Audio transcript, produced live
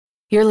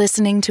You're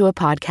listening to a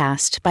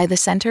podcast by the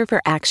Center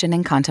for Action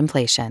and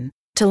Contemplation.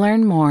 To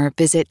learn more,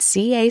 visit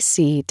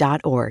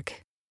cac.org.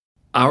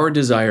 Our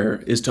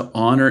desire is to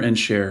honor and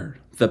share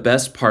the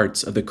best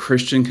parts of the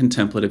Christian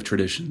contemplative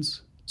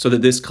traditions, so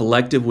that this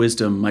collective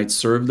wisdom might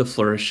serve the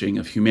flourishing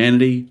of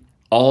humanity,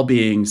 all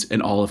beings,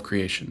 and all of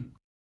creation.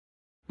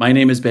 My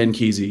name is Ben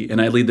Kesey,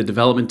 and I lead the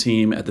development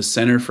team at the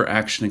Center for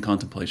Action and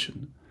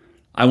Contemplation.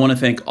 I want to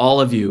thank all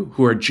of you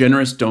who are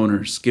generous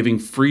donors, giving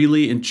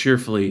freely and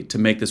cheerfully to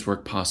make this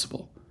work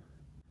possible.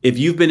 If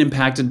you've been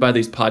impacted by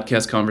these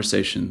podcast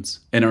conversations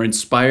and are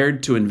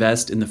inspired to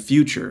invest in the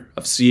future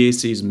of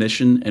CAC's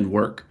mission and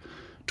work,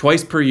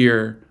 twice per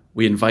year,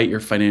 we invite your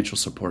financial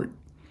support.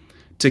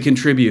 To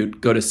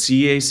contribute, go to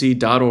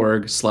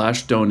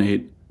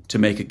cac.org/donate to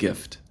make a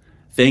gift.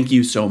 Thank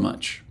you so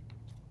much.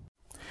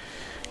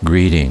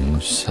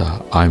 Greetings,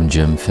 I'm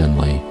Jim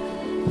Finley.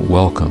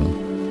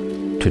 Welcome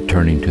to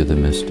Turning to the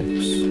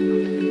Mystics.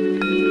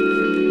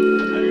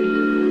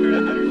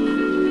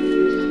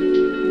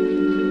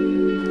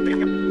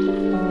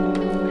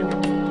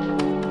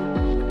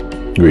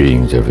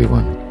 Greetings,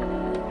 everyone.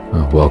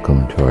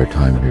 Welcome to our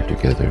time here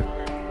together,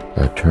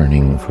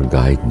 turning for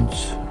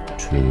guidance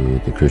to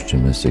the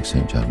Christian mystic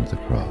St. John of the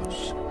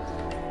Cross.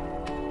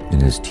 In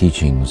his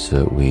teachings,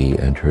 we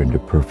enter into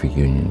perfect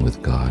union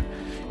with God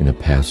in a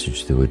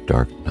passage through a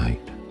dark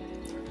night.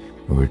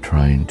 We're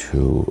trying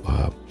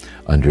to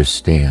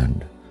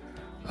understand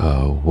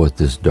what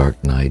this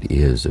dark night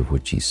is of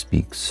which he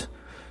speaks,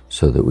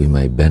 so that we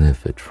may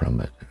benefit from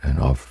it and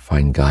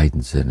find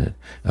guidance in it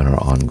in our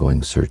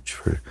ongoing search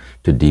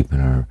to deepen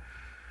our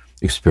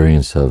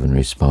experience of and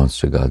response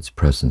to God's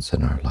presence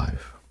in our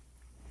life.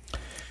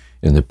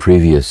 In the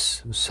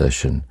previous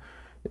session,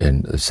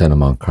 in the Sermon on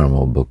Mount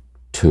Carmel, Book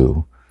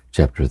 2,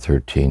 Chapter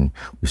 13,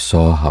 we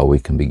saw how we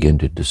can begin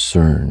to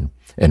discern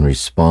and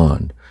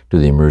respond to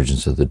the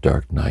emergence of the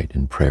dark night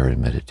in prayer and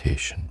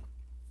meditation.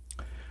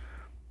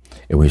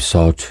 And we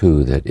saw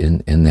too that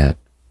in that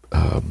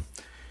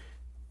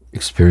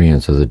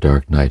experience of the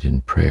dark night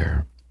in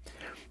prayer,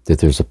 that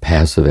there's a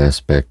passive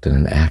aspect and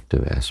an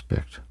active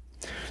aspect.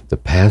 The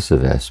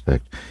passive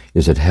aspect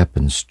is it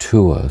happens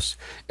to us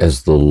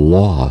as the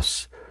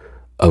loss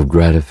of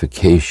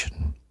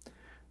gratification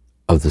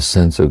of the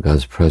sense of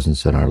God's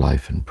presence in our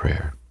life in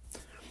prayer.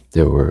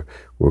 That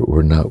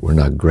we're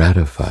not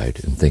gratified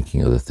in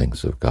thinking of the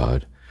things of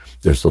God.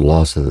 There's the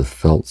loss of the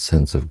felt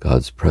sense of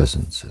God's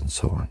presence and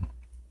so on.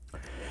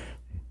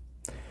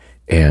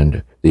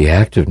 And the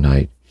active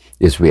night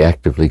is we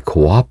actively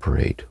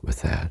cooperate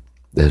with that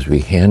as we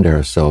hand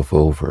ourselves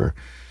over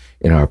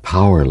in our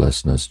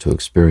powerlessness to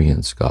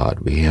experience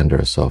God. We hand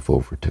ourselves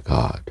over to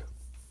God.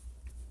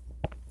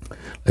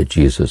 Like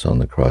Jesus on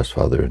the cross,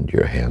 Father, into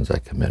your hands I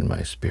commend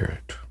my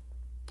spirit.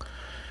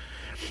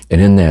 And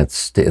in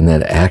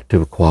that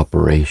active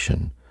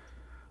cooperation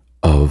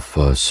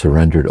of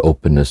surrendered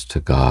openness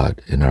to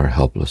God in our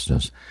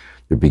helplessness,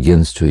 there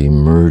begins to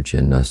emerge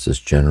in us this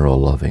general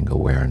loving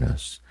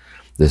awareness,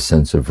 this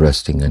sense of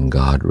resting in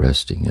God,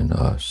 resting in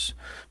us,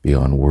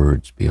 beyond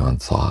words,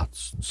 beyond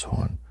thoughts, and so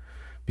on,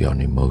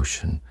 beyond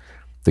emotion,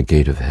 the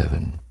gate of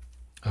heaven,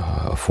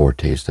 a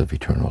foretaste of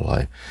eternal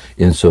life,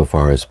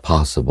 insofar as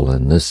possible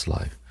in this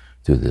life,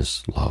 through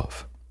this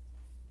love.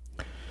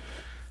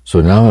 So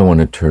now I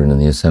want to turn in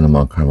the Ascent of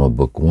Mount Carmel,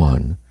 Book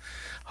 1,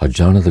 how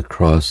John of the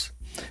Cross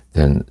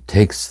then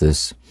takes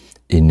this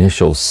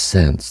initial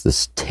sense,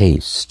 this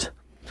taste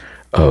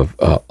of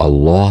a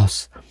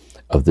loss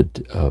of the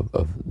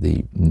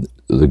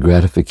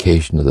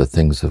gratification of the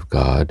things of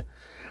God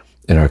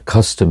and our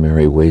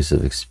customary ways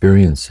of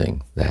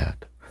experiencing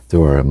that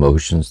through our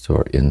emotions, through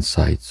our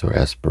insights, our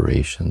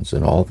aspirations,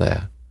 and all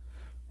that,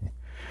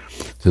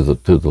 through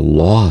the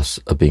loss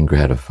of being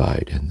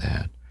gratified in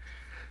that,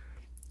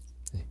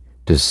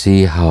 to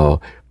see how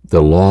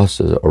the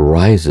loss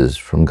arises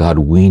from God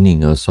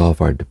weaning us off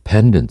our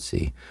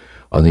dependency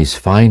on these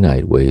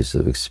finite ways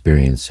of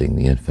experiencing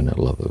the infinite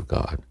love of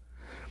God.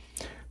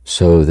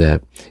 So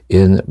that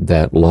in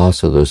that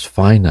loss of those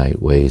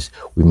finite ways,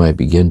 we might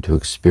begin to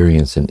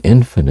experience an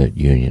infinite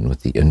union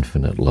with the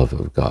infinite love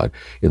of God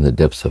in the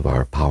depths of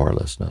our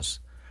powerlessness.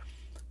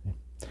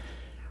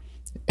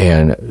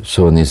 And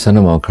so in the Ascent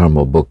of Mount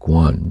Carmel, Book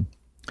 1,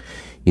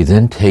 he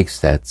then takes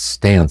that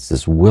stance,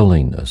 this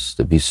willingness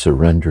to be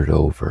surrendered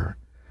over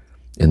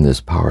in this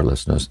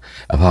powerlessness,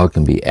 of how it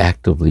can be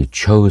actively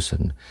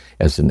chosen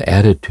as an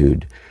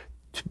attitude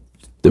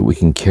that we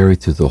can carry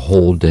through the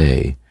whole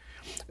day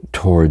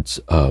towards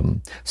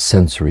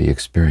sensory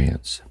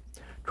experience,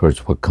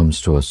 towards what comes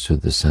to us through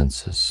the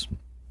senses.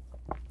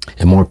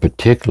 And more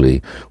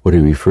particularly, what he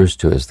refers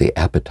to as the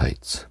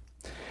appetites.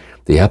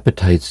 The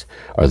appetites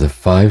are the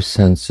five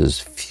senses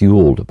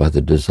fueled by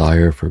the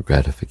desire for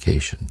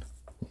gratification.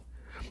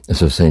 And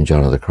so St.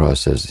 John of the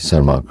Cross says, the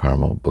Sermon on Mount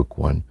Carmel, Book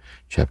 1,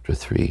 Chapter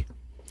 3.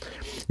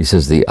 He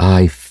says, the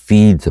eye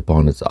feeds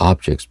upon its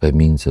objects by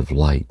means of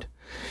light,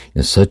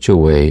 in such a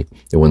way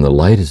that when the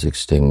light is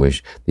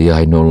extinguished, the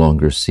eye no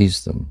longer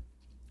sees them.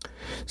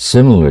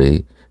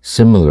 Similarly,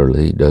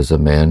 Similarly does a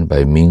man,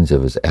 by means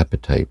of his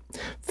appetite,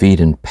 feed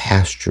and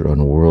pasture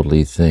on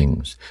worldly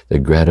things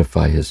that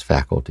gratify his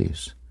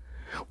faculties.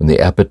 When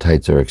the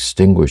appetites are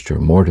extinguished or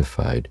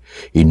mortified,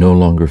 he no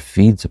longer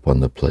feeds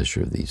upon the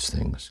pleasure of these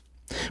things,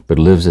 but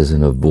lives as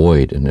in a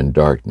void and in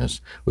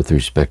darkness with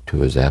respect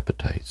to his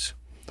appetites.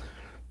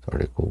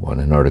 Article 1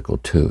 and Article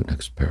 2,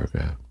 next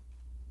paragraph.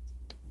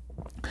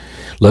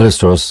 Let us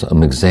draw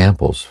some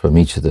examples from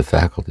each of the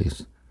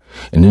faculties.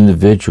 An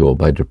individual,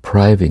 by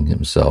depriving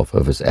himself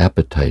of his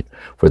appetite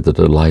for the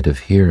delight of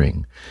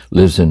hearing,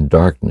 lives in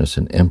darkness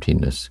and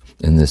emptiness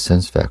in the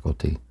sense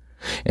faculty.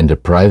 And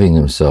depriving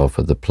himself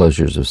of the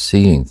pleasures of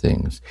seeing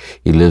things,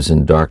 he lives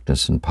in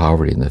darkness and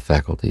poverty in the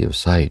faculty of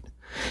sight.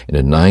 And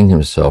denying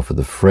himself of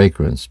the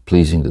fragrance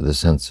pleasing to the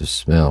sense of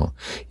smell,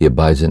 he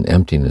abides in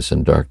emptiness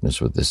and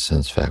darkness with his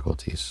sense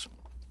faculties.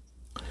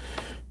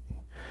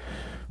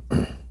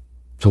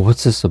 So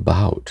what's this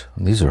about?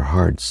 These are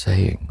hard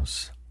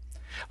sayings.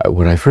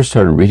 When I first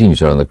started reading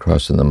John of the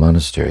Cross in the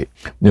monastery,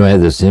 I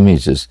had this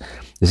image is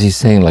he's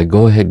saying, like,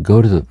 go ahead,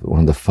 go to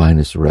one of the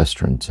finest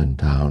restaurants in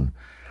town,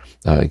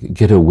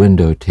 get a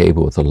window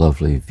table with a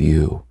lovely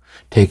view,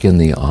 take in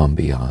the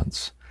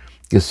ambiance,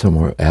 get some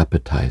more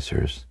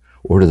appetizers,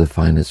 order the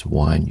finest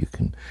wine you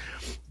can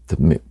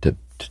to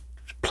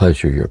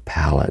pleasure your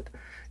palate,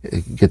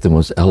 get the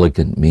most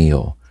elegant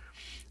meal,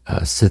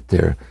 sit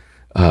there,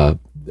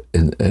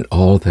 and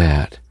all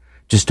that.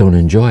 Just don't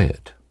enjoy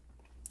it.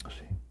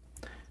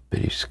 But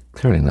he's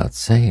clearly not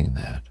saying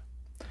that.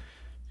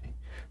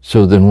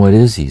 So then what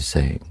is he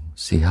saying?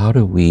 See, how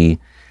do we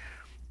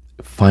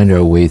find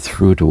our way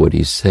through to what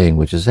he's saying,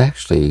 which is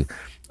actually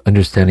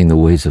understanding the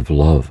ways of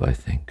love, I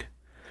think,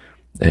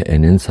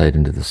 an insight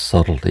into the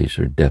subtleties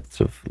or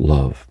depths of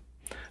love,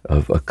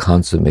 of a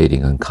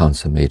consummating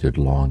unconsummated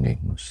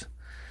longings.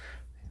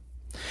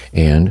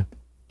 And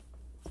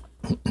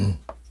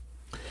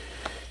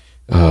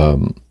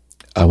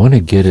I want to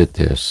get at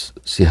this.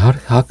 See,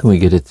 how can we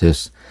get at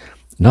this?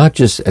 Not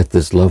just at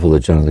this level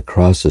that John of the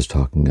Cross is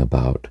talking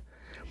about,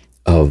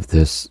 of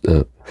this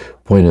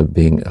point of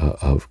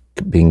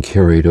being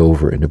carried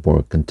over into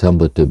more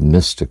contemplative,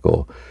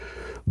 mystical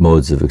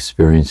modes of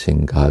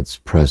experiencing God's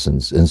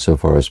presence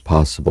insofar as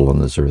possible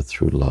on this earth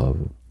through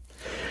love,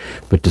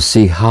 but to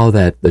see how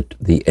that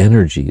the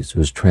energies,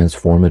 those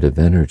transformative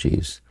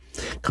energies,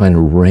 kind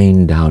of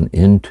rain down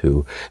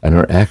into and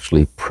are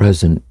actually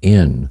present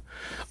in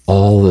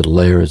all the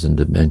layers and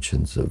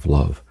dimensions of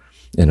love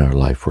in our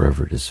life,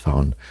 wherever it is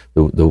found,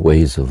 the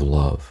ways of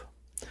love.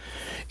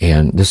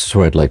 And this is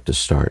where I'd like to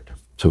start,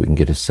 so we can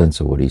get a sense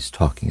of what he's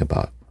talking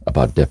about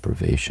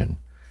deprivation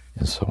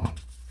and so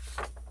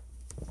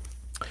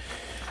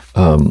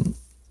on.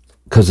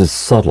 Because it's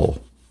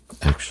subtle,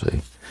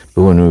 actually.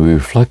 But when we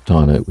reflect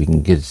on it, we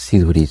can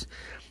see what he's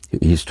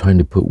trying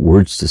to put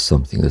words to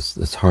something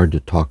that's hard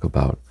to talk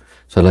about.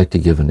 So I'd like to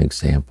give an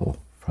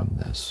example from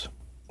this.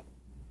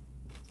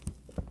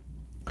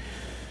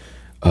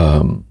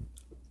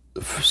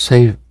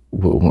 Say,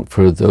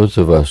 for those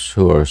of us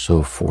who are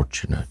so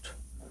fortunate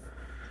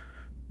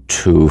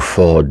to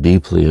fall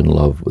deeply in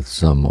love with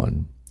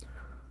someone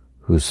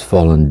who's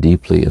fallen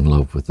deeply in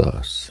love with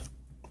us,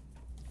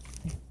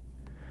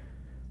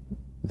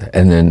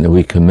 and then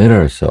we commit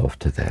ourselves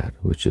to that,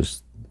 which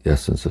is the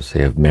essence of,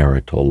 say, of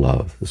marital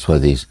love. That's why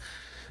these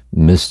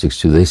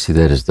mystics do. They see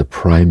that as the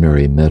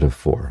primary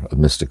metaphor of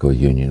mystical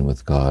union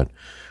with God.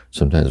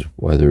 Sometimes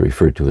why they're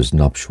referred to as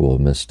nuptial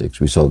mystics.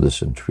 We saw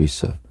this in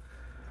Teresa,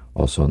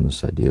 also on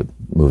this idea of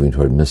moving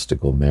toward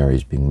mystical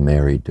marriage, being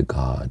married to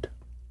God.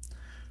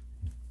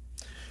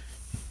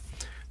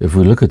 If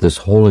we look at this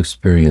whole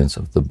experience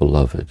of the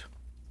beloved,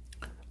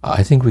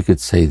 I think we could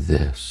say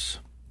this.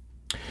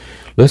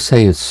 Let's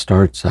say it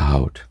starts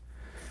out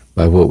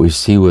by what we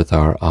see with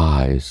our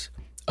eyes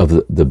of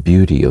the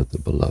beauty of the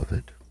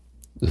beloved,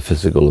 the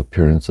physical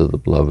appearance of the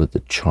beloved, the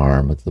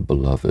charm of the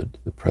beloved,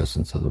 the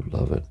presence of the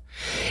beloved.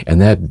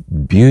 And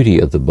that beauty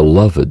of the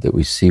beloved that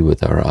we see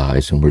with our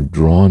eyes and we're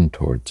drawn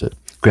towards it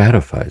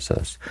gratifies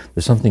us.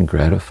 There's something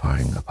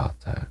gratifying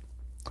about that.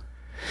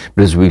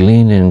 But as we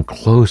lean in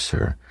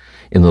closer,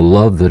 in the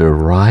love that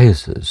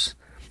arises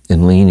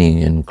in leaning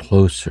in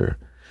closer,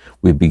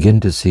 we begin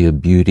to see a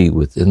beauty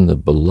within the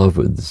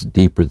beloved that's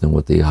deeper than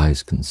what the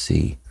eyes can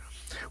see.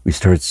 We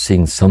start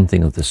seeing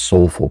something of the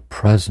soulful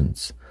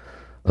presence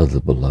of the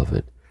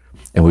beloved,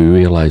 and we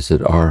realize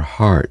that our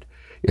heart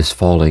is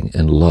falling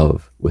in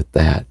love with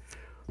that,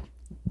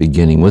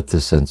 beginning with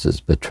the senses,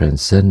 but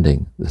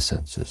transcending the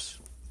senses.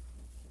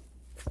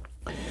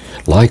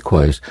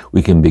 Likewise,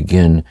 we can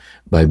begin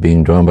by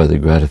being drawn by the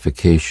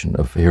gratification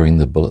of hearing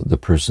the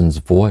person's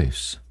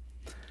voice.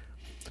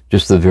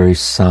 Just the very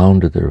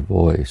sound of their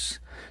voice,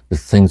 the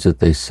things that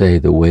they say,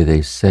 the way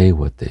they say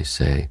what they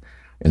say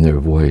in their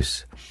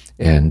voice.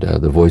 And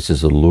the voice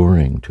is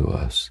alluring to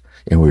us,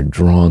 and we're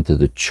drawn to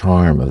the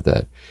charm of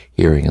that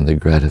hearing and the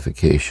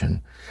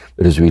gratification.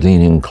 But as we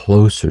lean in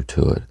closer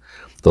to it,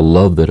 the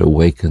love that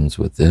awakens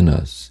within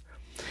us,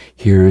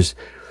 hears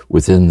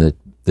within the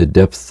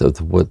depth of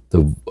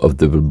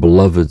the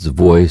beloved's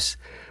voice,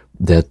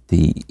 that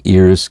the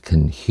ears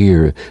can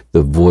hear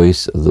the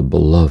voice of the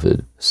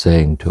beloved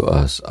saying to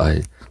us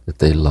that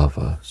they love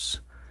us,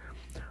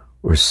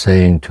 or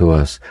saying to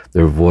us,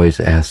 their voice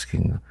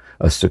asking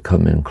us to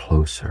come in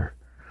closer.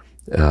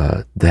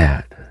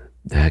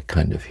 That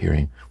kind of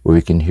hearing, where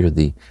we can hear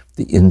the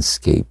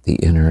inscape, the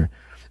inner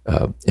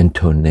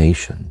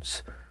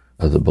intonations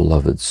of the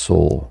beloved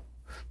soul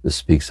that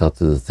speaks out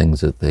to the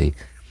things that they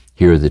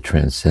hear that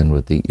transcend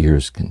what the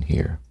ears can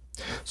hear.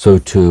 So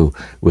too,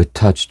 with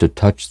touch, to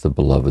touch the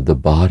beloved, the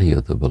body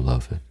of the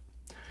beloved,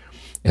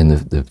 and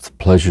the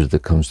pleasure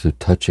that comes through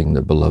touching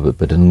the beloved,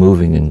 but in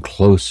moving in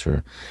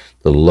closer,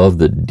 the love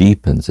that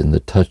deepens in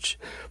the touch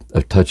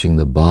of touching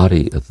the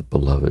body of the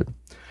beloved.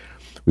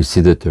 We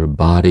see that their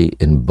body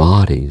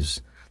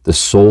embodies the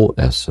soul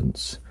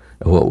essence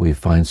of what we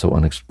find so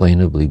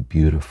unexplainably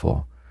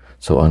beautiful,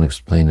 so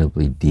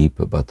unexplainably deep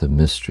about the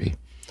mystery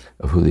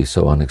of who they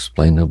so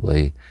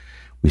unexplainably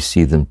we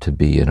see them to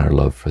be in our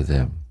love for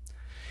them.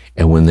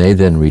 And when they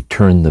then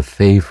return the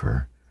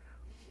favor,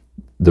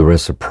 the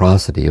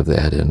reciprocity of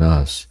that in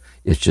us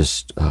is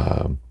just,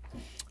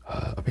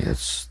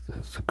 it's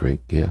a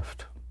great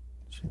gift.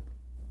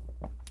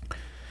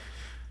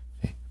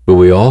 But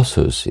we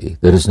also see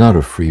that it's not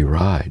a free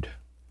ride.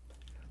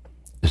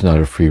 It's not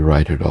a free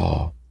ride at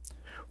all.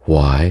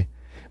 Why?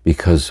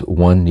 Because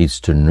one needs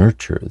to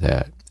nurture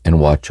that and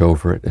watch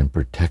over it and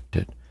protect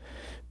it,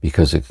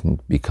 because it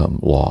can become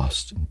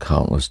lost in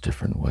countless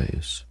different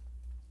ways.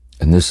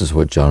 And this is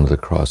what John of the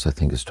Cross, I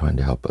think, is trying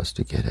to help us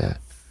to get at,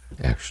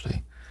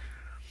 actually.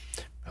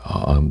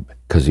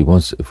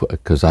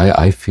 Because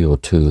I feel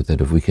too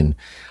that if we can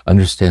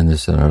understand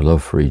this in our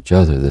love for each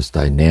other, this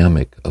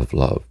dynamic of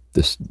love,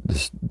 the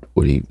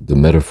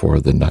metaphor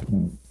of the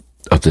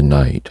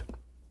night,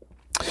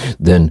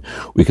 then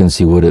we can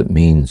see what it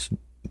means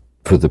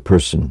for the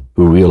person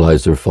who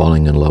realizes they're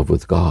falling in love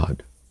with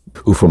God,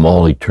 who from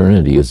all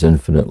eternity is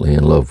infinitely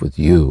in love with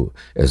you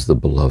as the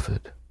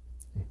beloved.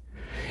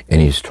 And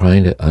he's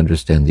trying to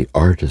understand the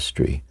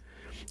artistry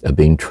of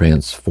being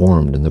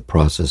transformed in the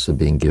process of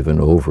being given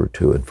over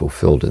to and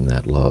fulfilled in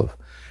that love,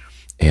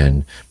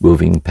 and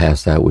moving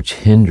past that which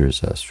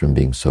hinders us from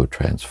being so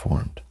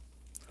transformed.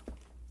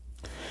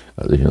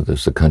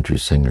 There's a country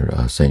singer,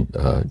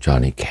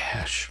 Johnny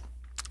Cash.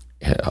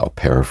 I'll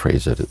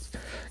paraphrase it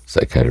because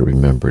I kind of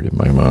remember it in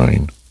my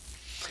mind.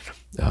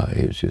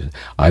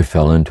 I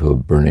fell into a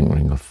burning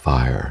ring of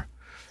fire.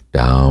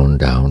 Down,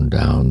 down,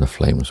 down, the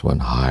flames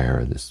went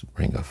higher, this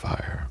ring of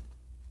fire.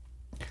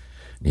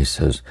 And he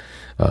says,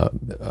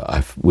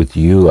 with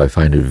you, I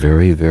find it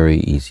very, very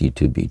easy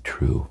to be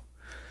true.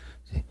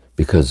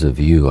 Because of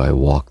you, I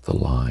walk the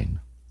line.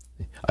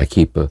 I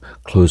keep a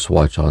close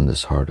watch on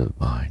this heart of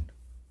mine.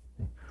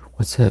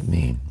 What's that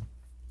mean?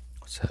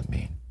 What's that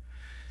mean?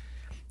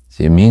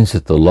 See, it means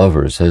that the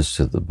lover says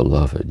to the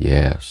beloved,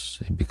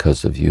 yes,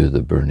 because of you,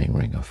 the burning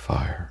ring of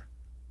fire.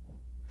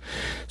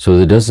 So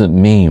it doesn't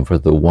mean for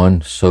the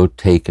one so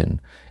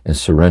taken and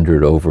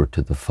surrendered over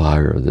to the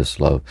fire of this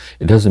love,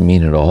 it doesn't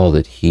mean at all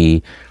that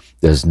he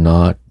does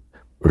not,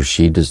 or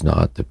she does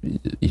not,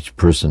 each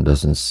person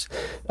doesn't,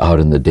 out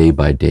in the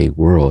day-by-day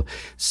world,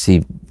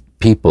 see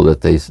people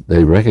that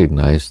they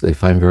recognize, they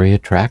find very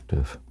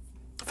attractive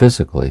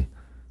physically.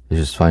 They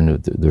just find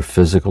that their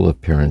physical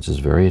appearance is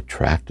very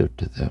attractive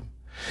to them.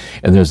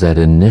 And there's that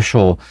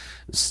initial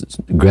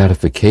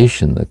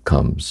gratification that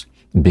comes,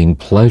 being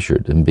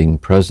pleasured and being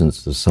present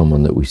to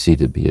someone that we see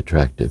to be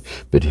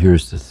attractive. But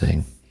here's the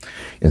thing.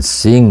 In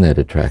seeing that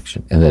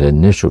attraction and that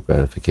initial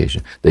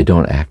gratification, they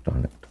don't act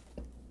on it.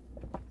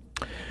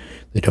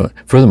 They don't.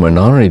 Furthermore,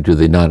 not only do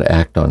they not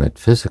act on it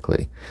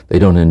physically, they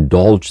don't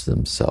indulge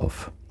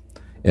themselves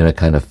in a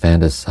kind of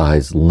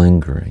fantasized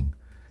lingering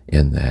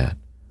in that.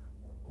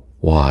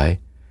 Why?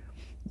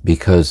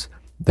 Because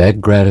that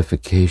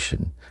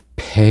gratification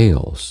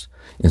pales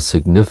in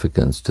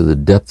significance to the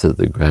depth of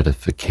the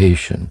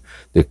gratification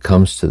that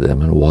comes to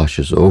them and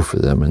washes over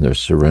them, and they're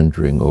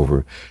surrendering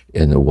over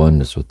in the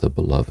oneness with the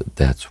beloved.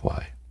 That's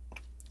why.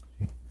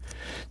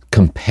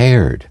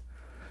 Compared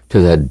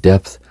to that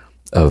depth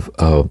of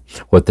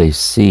what they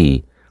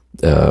see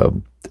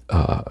in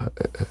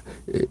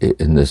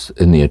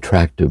the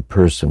attractive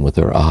person with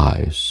their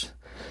eyes,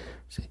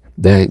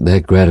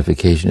 that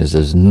gratification is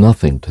as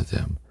nothing to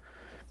them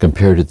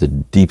compared to the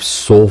deep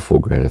soulful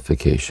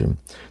gratification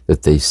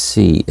that they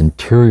see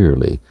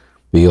interiorly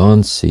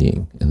beyond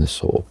seeing in the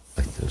soul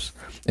like this.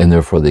 And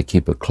therefore they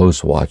keep a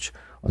close watch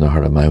on the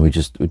heart and mind. We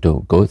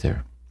don't go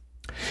there.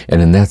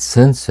 And in that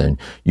sense then,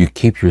 you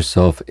keep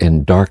yourself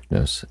in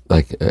darkness,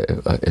 like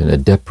in a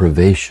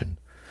deprivation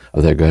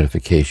of that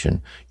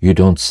gratification. You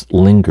don't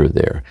linger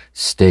there,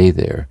 stay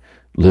there,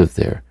 live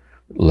there,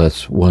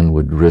 lest one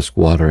would risk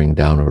watering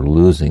down or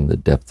losing the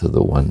depth of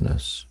the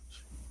oneness.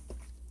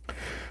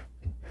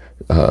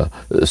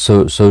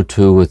 So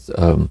too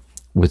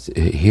with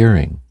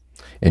hearing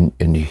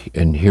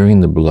and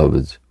hearing the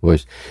beloved's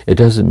voice. It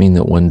doesn't mean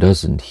that one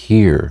doesn't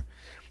hear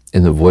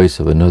in the voice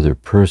of another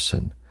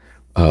person,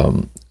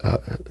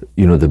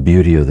 the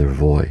beauty of their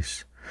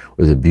voice.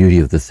 or the beauty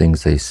of the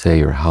things they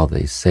say or how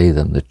they say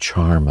them, the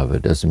charm of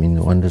it, doesn't mean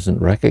that one doesn't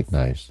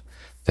recognize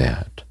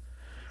that.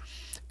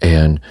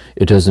 And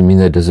it doesn't mean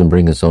that it doesn't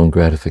bring its own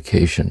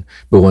gratification,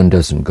 but one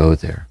doesn't go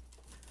there.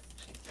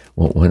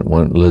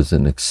 One lives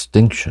in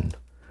extinction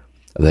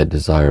of that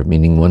desire,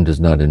 meaning one does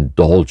not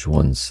indulge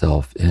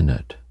oneself in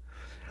it.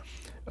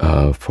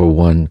 For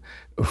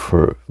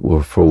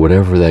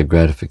whatever that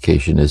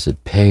gratification is,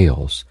 it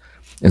pales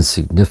in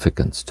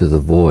significance to the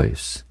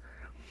voice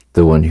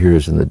that one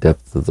hears in the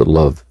depth of the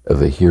love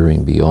of a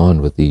hearing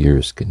beyond what the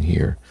ears can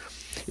hear,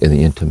 in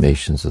the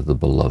intimations of the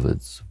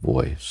beloved's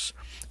voice,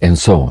 and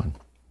so on,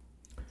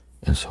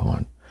 and so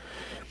on.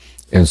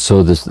 And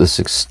so this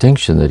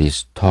extinction that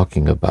he's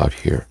talking about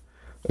here,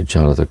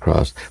 John of the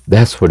Cross,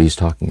 that's what he's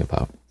talking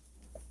about.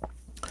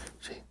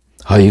 See,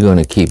 how are you going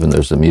to keep him?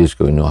 There's the music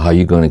going, how are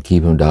you going to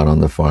keep him down on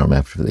the farm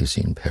after they've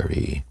seen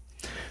Paris?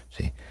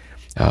 See,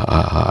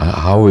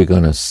 how are we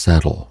going to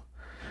settle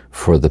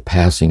for the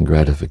passing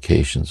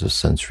gratifications of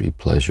sensory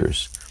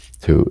pleasures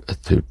through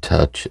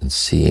touch and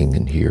seeing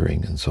and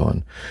hearing and so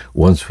on,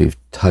 once we've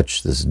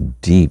touched this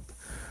deep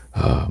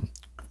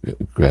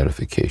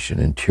gratification,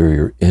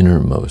 interior,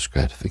 innermost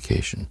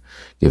gratification,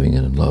 giving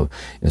it in love?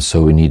 And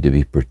so we need to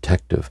be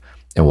protective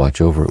and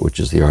watch over it, which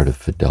is the art of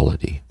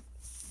fidelity.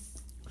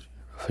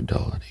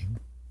 Fidelity.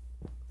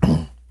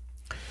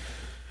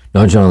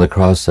 Now, John of the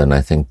Cross then,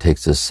 I think,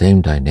 takes the same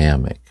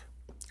dynamic,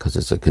 because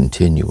it's a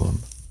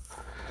continuum,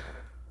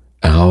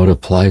 and how it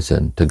applies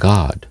then to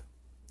God.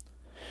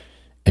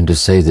 And to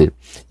say that,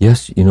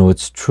 yes,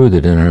 it's true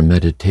that in our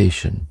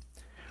meditation,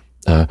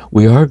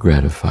 we are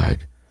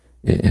gratified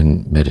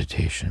in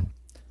meditation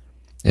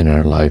in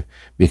our life,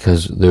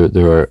 because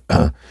there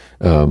are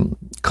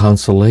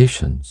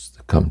consolations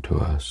that come to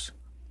us,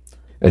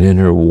 an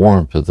inner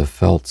warmth of the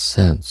felt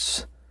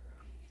sense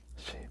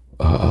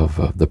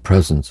of the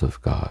presence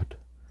of God.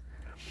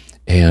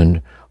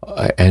 And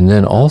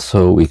then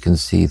also we can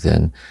see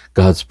then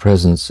God's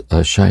presence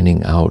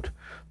shining out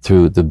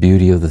through the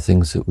beauty of the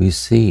things that we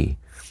see,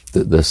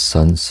 the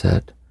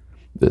sunset,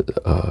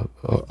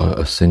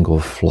 a single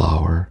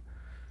flower,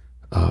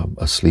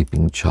 a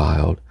sleeping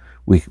child.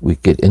 We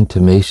get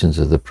intimations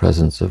of the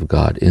presence of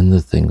God in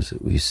the things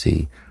that we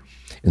see,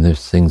 in the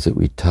things that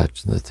we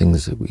touch, and the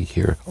things that we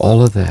hear.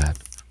 All of that.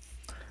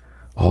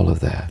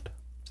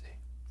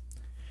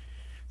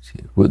 See,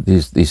 with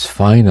these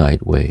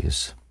finite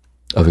ways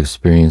of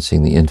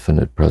experiencing the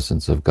infinite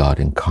presence of God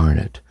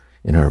incarnate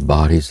in our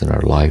bodies, in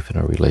our life, in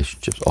our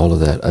relationships, all of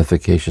that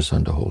efficacious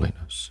unto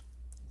holiness.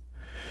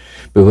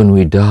 But when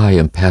we die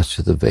and pass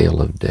through the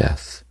veil of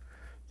death,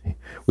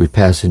 we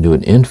pass into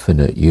an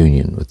infinite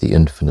union with the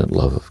infinite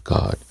love of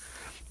God,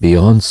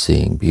 beyond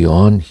seeing,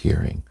 beyond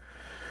hearing,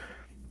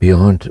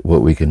 beyond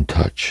what we can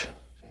touch.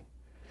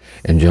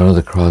 And John of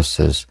the Cross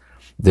says,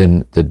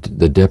 then the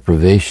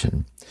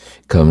deprivation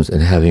comes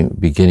in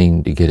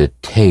beginning to get a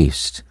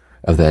taste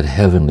of that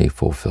heavenly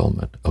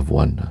fulfillment of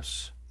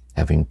oneness,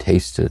 having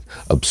tasted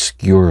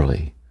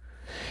obscurely,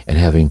 and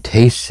having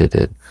tasted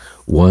it,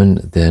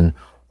 one then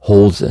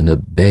holds in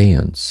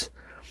abeyance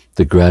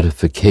the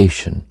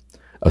gratification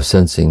of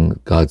sensing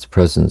God's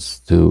presence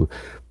through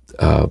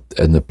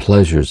and the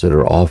pleasures that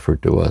are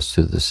offered to us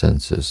through the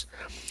senses,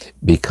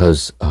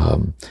 because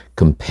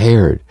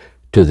compared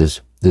to this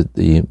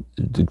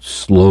the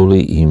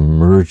slowly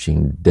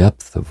emerging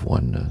depth of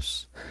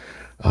oneness,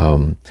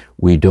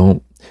 we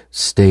don't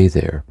stay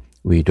there.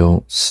 We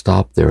don't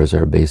stop there as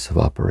our base of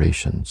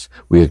operations.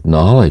 We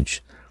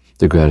acknowledge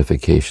the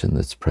gratification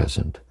that's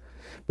present,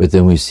 but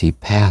then we see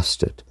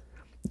past it,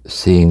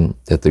 seeing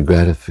that the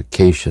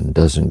gratification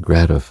doesn't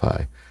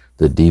gratify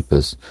the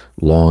deepest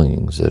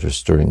longings that are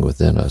stirring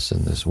within us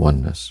in this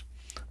oneness,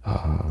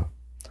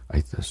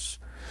 like this.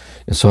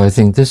 And so I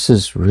think this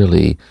is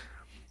really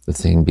the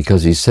thing,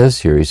 because he said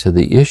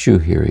the issue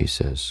here, he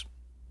says,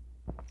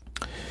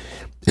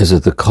 is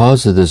that the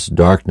cause of this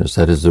darkness,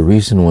 that is the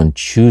reason one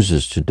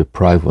chooses to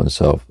deprive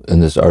oneself in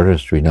this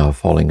artistry now of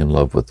falling in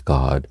love with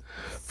God,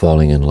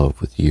 falling in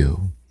love with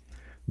you,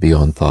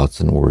 beyond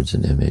thoughts and words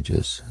and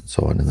images, and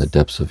so on, in the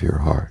depths of your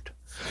heart.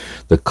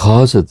 The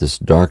cause of this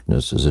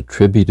darkness is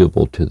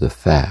attributable to the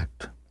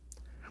fact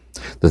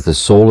that the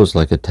soul is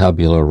like a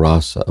tabula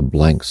rasa, a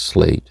blank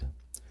slate.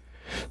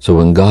 So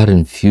when God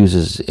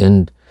infuses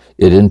it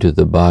into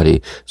the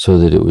body so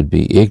that it would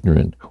be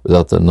ignorant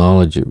without the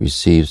knowledge it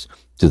receives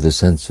through the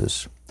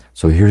senses.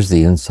 So here's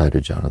the insight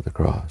of John of the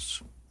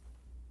Cross.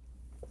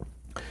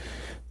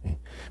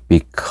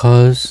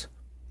 Because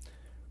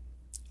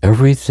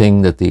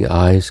everything that the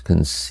eyes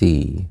can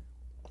see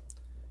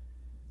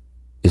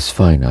is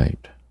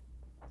finite,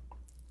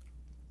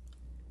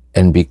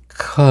 and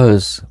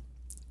because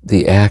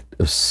the act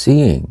of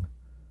seeing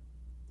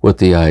what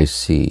the eyes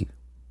see,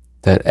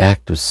 that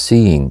act of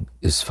seeing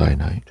is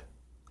finite,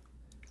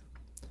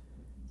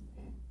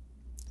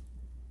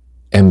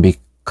 and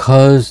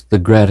because the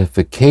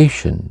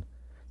gratification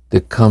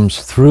that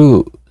comes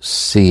through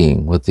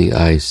seeing what the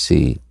eyes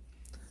see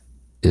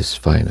is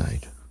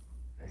finite,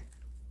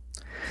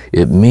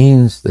 it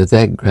means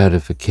that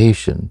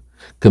gratification,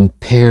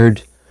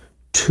 compared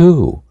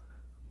to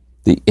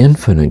the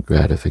infinite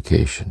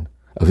gratification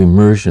of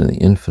immersion in the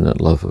infinite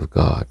love of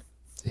God,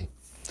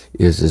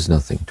 is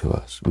nothing to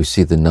us. We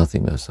see the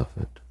nothingness of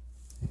it.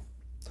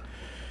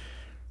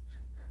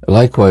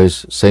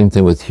 Likewise, same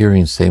thing with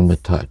hearing, same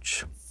with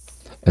touch.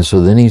 And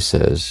so then he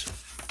says,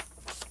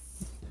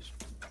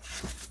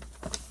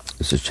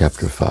 this is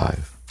chapter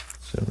 5,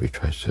 so he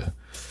tries to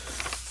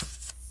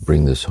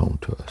bring this home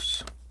to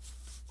us.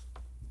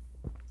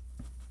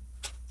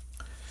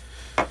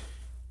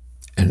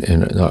 And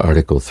in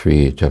Article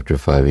 3, Chapter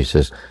 5, he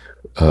says,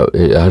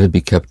 it ought to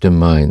be kept in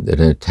mind that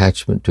an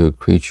attachment to a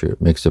creature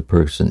makes a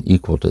person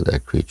equal to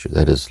that creature.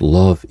 That is,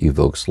 love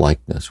evokes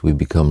likeness. We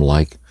become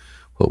like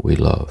what we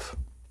love.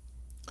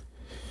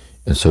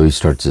 And so he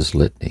starts his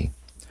litany.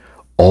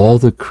 All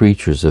the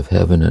creatures of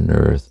heaven and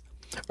earth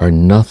are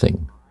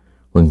nothing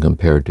when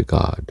compared to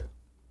God.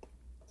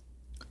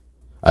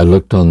 I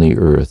looked on the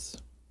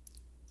earth,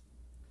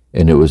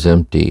 and it was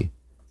empty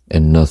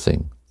and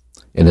nothing,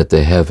 and at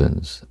the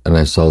heavens, and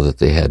I saw that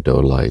they had no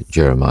light.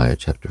 Jeremiah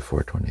chapter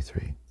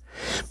 4:23.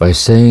 By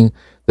saying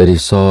that he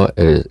saw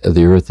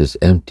the earth as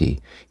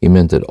empty, he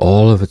meant that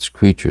all of its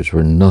creatures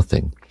were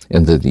nothing,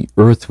 and that the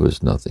earth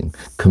was nothing,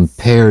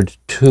 compared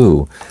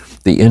to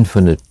the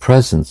infinite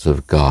presence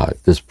of God,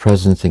 this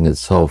presencing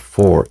itself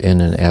for,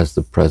 in, and as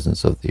the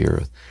presence of the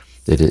earth.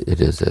 It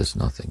is as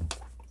nothing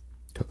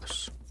to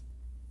us,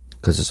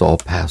 because it's all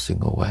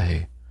passing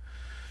away.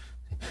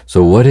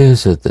 So what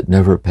is it that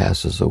never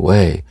passes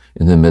away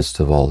in the midst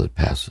of all that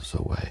passes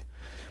away?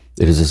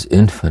 It is this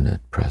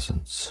infinite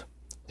presence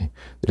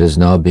that is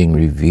now being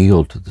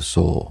revealed to the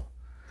soul.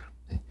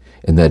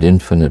 In that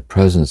infinite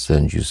presence,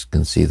 then, you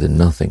can see the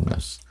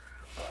nothingness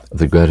of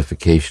the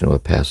gratification of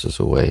what passes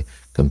away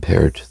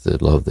compared to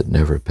the love that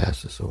never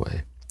passes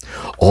away.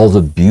 All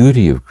the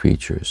beauty of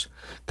creatures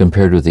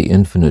compared with the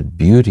infinite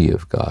beauty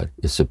of God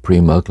is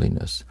supreme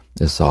ugliness,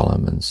 as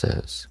Solomon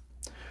says.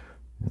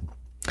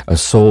 A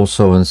soul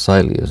so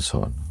unsightly, and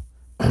so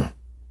on.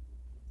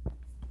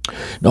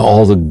 Now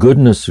all the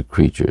goodness of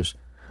creatures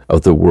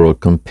of the world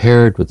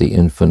compared with the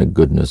infinite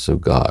goodness of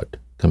God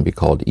can be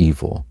called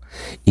evil.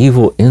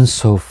 Evil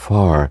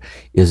insofar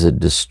as it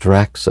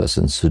distracts us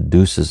and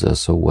seduces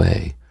us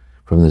away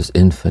from this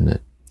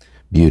infinite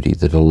beauty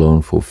that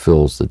alone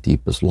fulfills the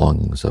deepest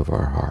longings of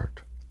our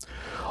heart.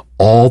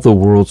 All the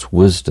world's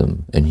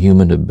wisdom and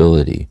human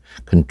ability,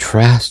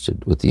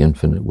 contrasted with the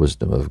infinite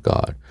wisdom of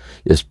God,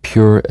 is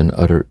pure and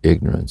utter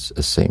ignorance,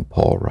 as St.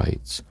 Paul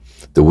writes.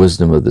 The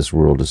wisdom of this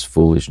world is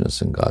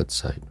foolishness in God's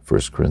sight.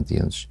 1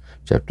 Corinthians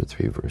chapter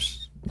 3,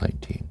 verse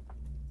 19.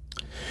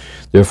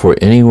 Therefore,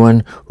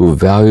 anyone who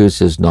values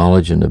his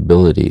knowledge and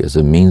ability as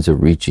a means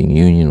of reaching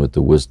union with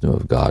the wisdom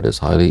of God is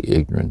highly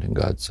ignorant in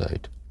God's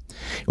sight,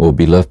 and will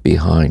be left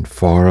behind,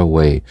 far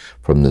away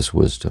from this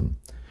wisdom.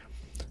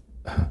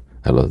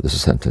 I love this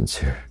sentence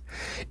here.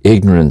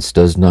 Ignorance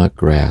does not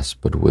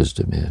grasp what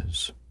wisdom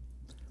is.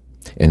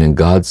 And in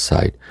God's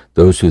sight,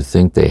 those who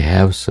think they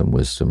have some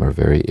wisdom are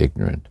very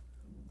ignorant.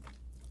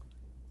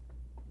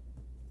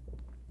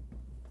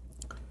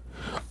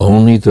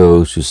 Only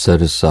those who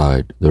set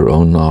aside their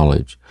own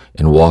knowledge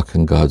and walk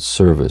in God's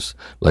service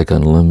like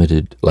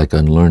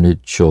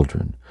unlearned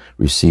children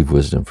receive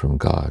wisdom from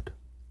God.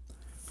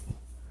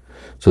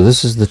 So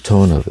this is the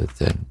tone of it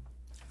then.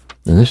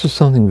 And this is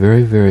something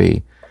very,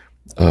 very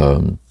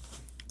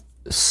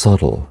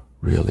subtle,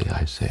 really,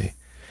 I say.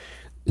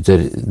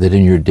 That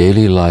in your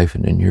daily life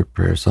and in your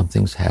prayer,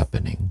 something's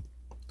happening.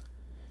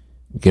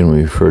 Again,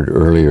 we referred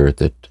earlier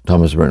that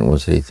Thomas Merton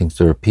would say he thinks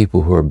there are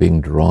people who are being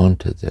drawn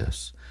to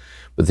this,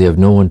 but they have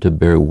no one to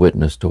bear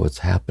witness to what's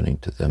happening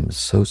to them. It's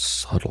so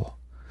subtle.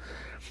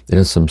 And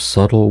in some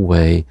subtle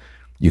way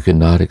you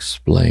cannot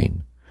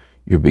explain,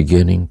 you're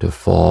beginning to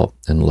fall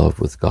in love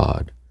with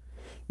God.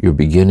 You're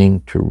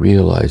beginning to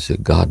realize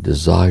that God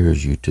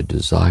desires you to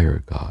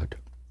desire God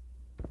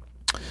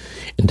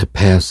and to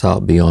pass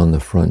out beyond the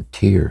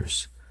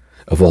frontiers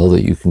of all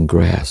that you can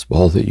grasp,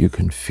 all that you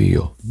can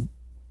feel,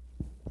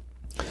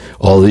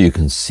 all that you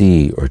can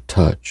see or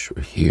touch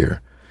or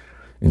hear,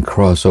 and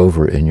cross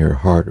over in your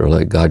heart, or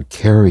let God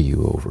carry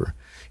you over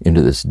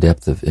into this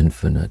depth of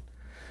infinite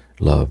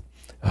love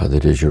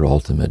that is your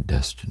ultimate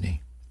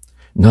destiny.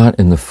 Not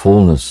in the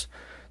fullness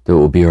that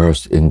will be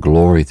ours in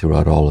glory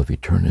throughout all of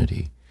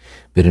eternity,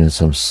 but in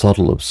some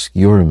subtle,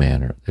 obscure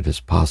manner that is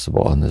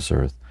possible on this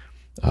earth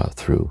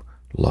through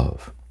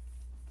love.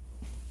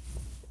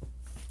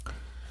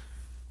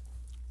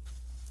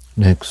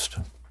 Next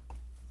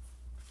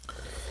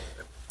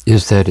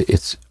is that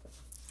it's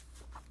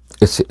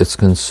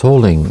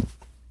consoling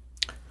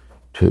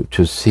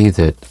to see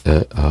that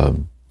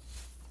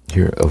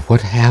here of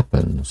what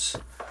happens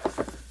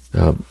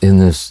in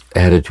this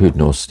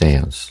attitudinal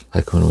stance,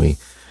 like when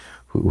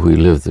we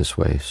live this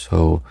way.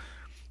 So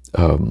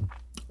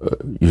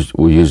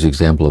we'll use the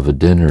example of a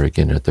dinner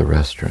again at the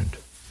restaurant,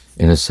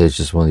 and it says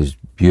just one of these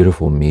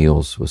beautiful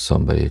meals with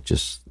somebody,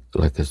 just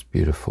like it's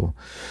beautiful,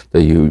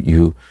 that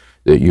you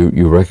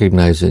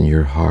recognize in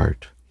your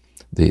heart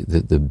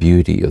the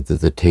beauty of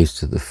the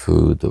taste of the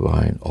food, the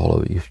wine, all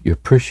of it. You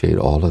appreciate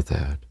all of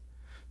that.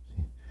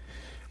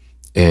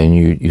 and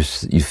you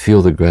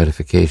feel the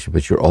gratification,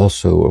 but you're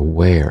also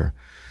aware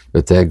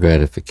that that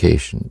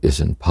gratification is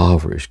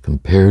impoverished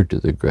compared to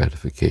the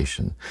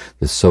gratification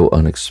that's so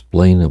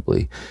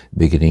unexplainably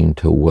beginning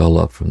to well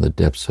up from the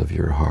depths of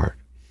your heart.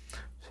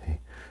 See,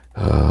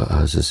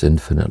 as this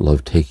infinite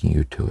love taking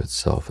you to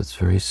itself. It's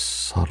very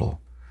subtle,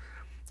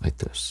 like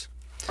this.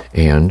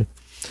 And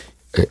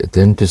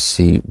then to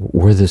see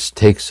where this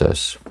takes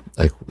us,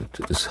 like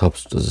this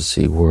helps us to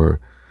see where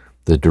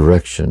the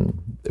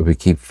direction that we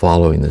keep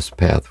following this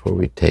path where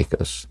we take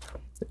us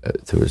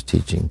through his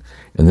teaching.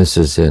 And this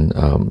is in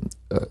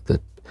the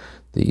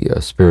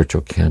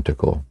spiritual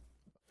canticle.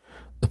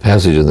 The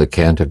passage in the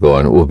canticle,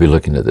 and we'll be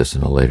looking at this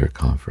in a later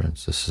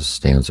conference. This is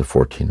stanza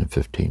 14 and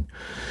 15.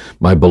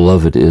 My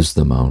beloved is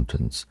the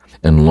mountains,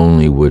 and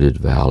lonely wooded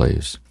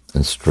valleys,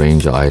 and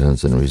strange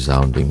islands and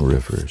resounding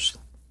rivers.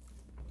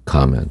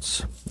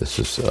 Comments. This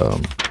is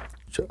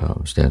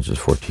stanzas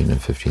 14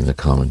 and 15, the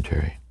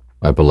commentary.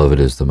 My beloved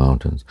is the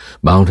mountains.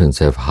 Mountains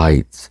have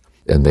heights,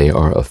 and they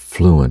are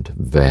affluent,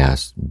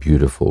 vast,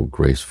 beautiful,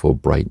 graceful,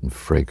 bright, and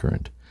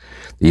fragrant.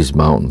 These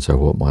mountains are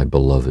what my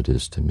beloved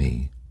is to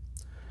me.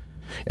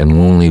 And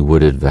lonely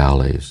wooded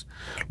valleys.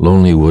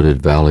 Lonely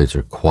wooded valleys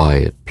are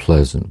quiet,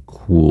 pleasant,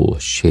 cool,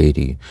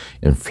 shady,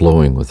 and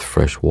flowing with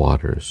fresh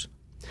waters.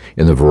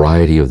 In the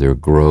variety of their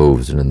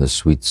groves and in the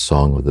sweet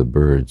song of the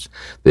birds,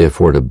 they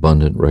afford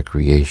abundant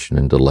recreation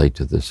and delight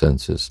to the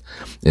senses.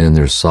 And in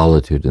their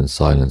solitude and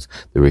silence,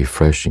 they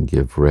refresh and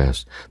give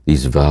rest.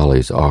 These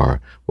valleys are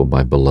what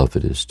my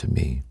beloved is to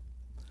me.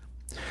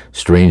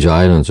 Strange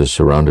islands are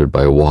surrounded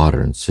by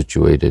water and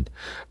situated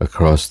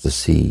across the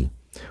sea,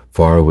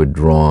 far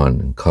withdrawn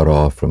and cut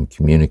off from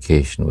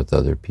communication with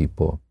other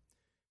people.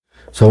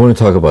 So I want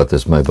to talk about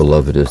this, my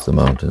beloved is the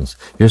mountains.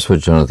 Here's what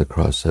John of the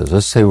Cross says.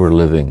 Let's say we're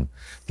living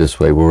this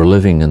way. We're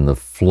living in the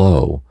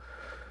flow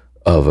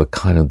of a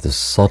kind of the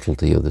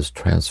subtlety of this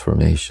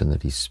transformation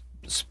that he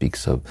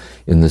speaks of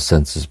in the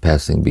senses,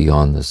 passing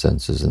beyond the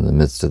senses, in the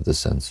midst of the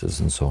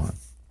senses, and so on.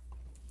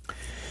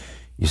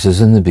 He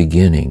says, in the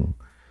beginning,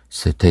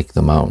 say, take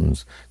the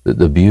mountains, that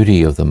the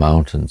beauty of the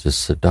mountains is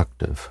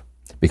seductive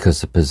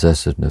because of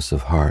possessiveness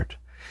of heart.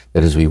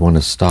 That is, we want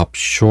to stop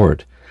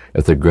short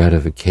at the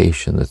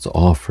gratification that's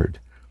offered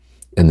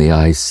in the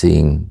eye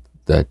seeing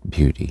that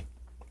beauty.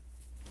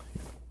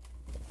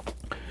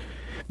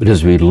 But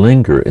as we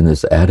linger in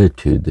this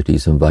attitude that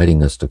he's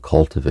inviting us to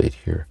cultivate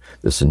here,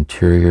 this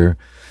interior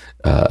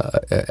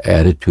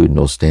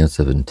attitudinal stance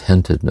of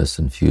intentedness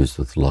infused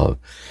with love,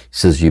 he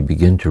says you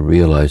begin to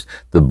realize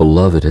the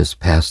beloved has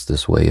passed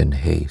this way in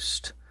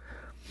haste.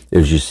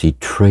 As you see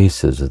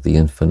traces of the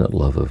infinite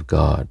love of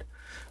God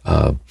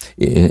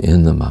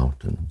in the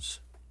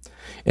mountains.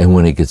 And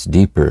when it gets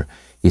deeper,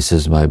 he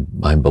says, my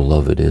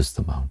beloved is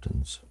the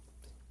mountains.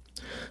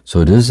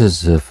 So it is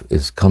as if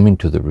it's coming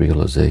to the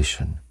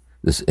realization,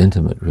 this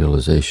intimate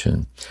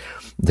realization,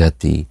 that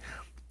the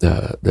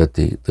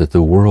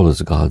world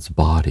is God's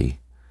body,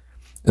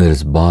 and that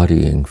it's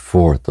bodying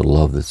forth the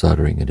love that's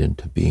uttering it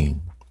into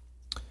being.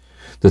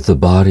 That the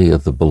body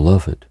of the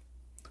beloved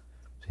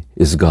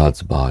is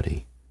God's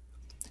body,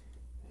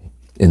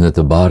 and that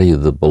the body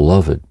of the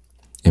beloved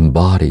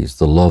embodies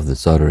the love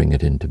that's uttering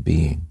it into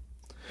being.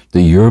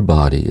 That your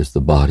body is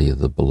the body of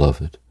the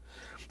beloved,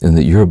 and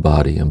that your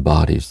body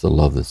embodies the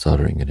love that's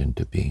uttering it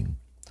into being.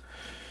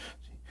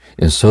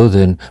 And so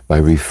then, by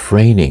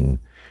refraining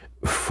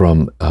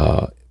from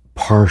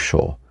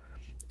partial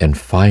and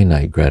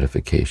finite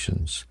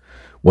gratifications,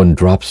 one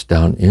drops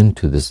down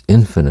into this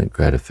infinite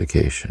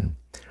gratification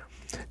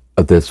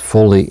that's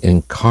fully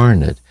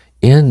incarnate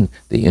in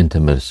the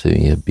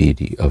intimacy and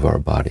beauty of our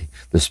body,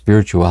 the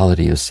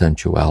spirituality of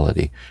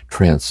sensuality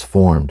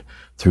transformed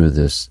through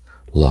this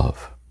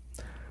love.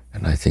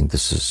 And I think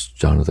this is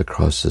John of the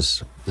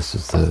Cross's, this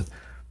is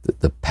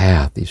the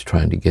path he's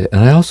trying to get.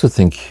 And I also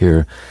think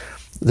here,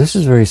 this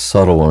is very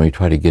subtle when we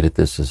try to get at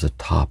this as a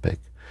topic,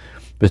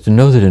 but to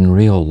know that in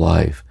real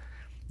life,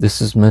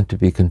 this is meant to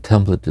be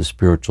contemplative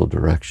spiritual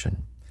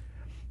direction.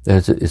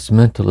 That it's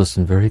meant to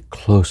listen very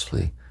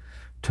closely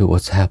to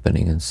what's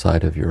happening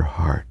inside of your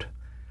heart.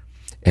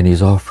 And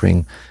he's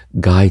offering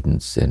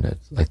guidance in it,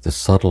 like the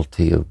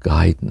subtlety of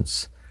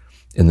guidance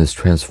in this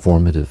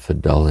transformative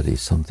fidelity,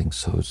 something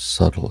so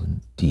subtle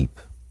and deep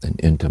and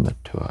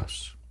intimate to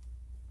us.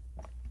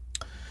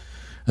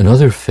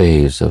 Another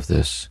phase of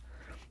this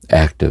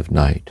active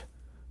night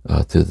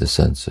through the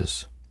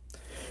senses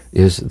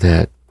is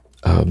that,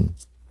 I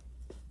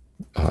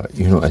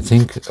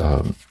think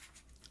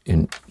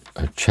in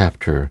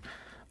chapter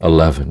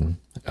 11,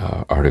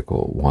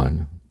 article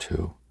 1,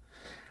 2,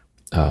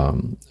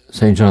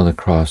 St. John of the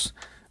Cross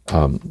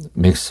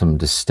makes some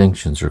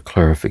distinctions or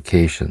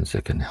clarifications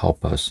that can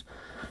help us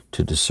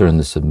to discern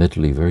this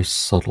admittedly very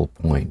subtle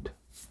point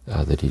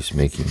that he's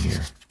making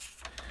here.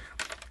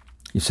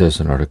 He says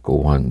in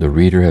Article 1, the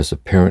reader has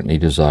apparently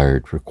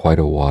desired for quite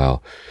a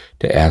while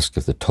to ask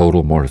if the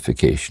total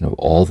mortification of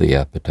all the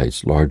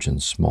appetites, large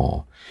and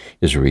small,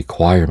 is a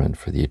requirement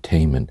for the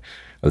attainment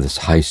of this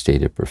high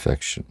state of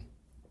perfection.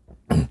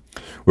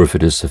 or if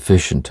it is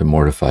sufficient to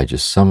mortify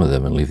just some of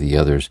them and leave the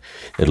others,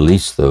 at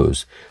least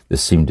those that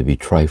seem to be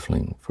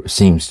trifling, for it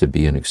seems to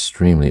be an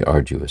extremely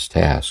arduous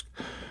task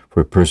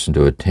for a person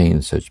to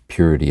attain such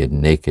purity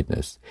and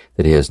nakedness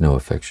that he has no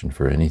affection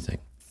for anything.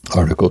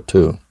 Article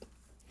 2.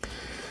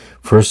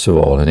 First of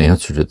all, in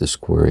answer to this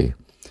query,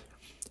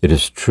 it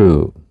is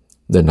true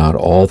that not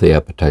all the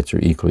appetites are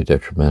equally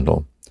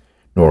detrimental,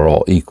 nor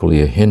all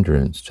equally a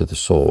hindrance to the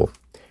soul.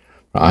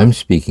 I'm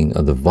speaking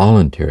of the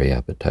voluntary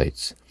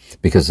appetites,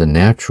 because the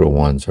natural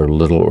ones are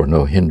little or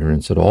no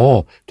hindrance at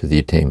all to the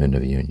attainment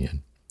of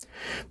union,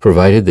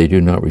 provided they do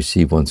not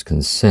receive one's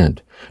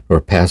consent, nor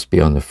pass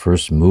beyond the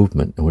first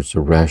movement in which the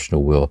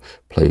rational will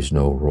plays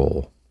no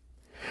role.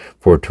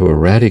 For to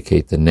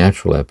eradicate the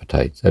natural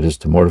appetites, that is,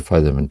 to mortify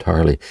them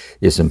entirely,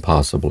 is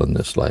impossible in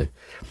this life.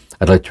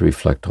 I'd like to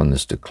reflect on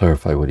this to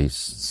clarify what he's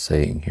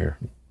saying here.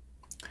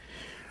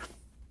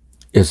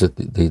 Is that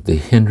the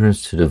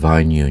hindrance to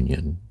divine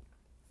union,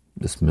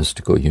 this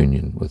mystical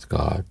union with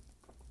God,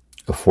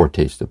 a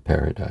foretaste of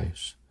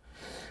paradise,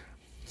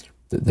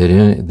 that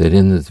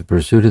in the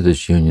pursuit of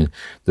this union,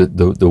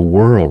 the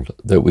world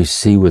that we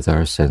see with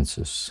our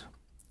senses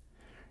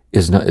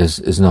is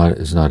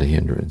not a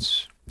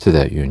hindrance to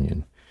that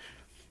union,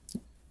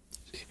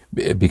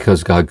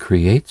 because God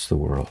creates the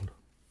world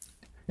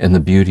and the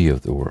beauty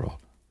of the world,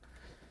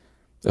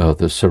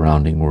 the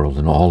surrounding world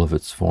in all of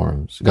its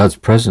forms. God's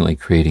presently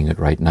creating it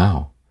right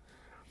now,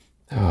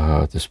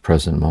 this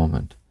present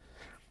moment.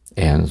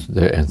 And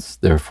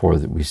therefore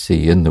that we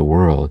see in the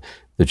world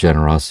the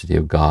generosity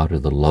of God, or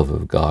the love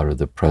of God, or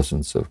the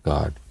presence of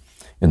God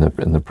in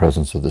the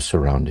presence of the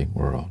surrounding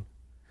world.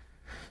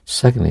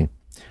 Secondly,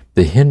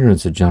 the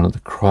hindrance that John of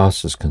the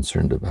Cross is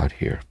concerned about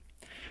here.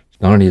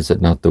 Not only is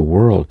it not the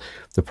world,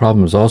 the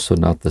problem is also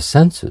not the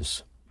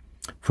senses.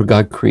 For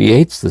God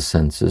creates the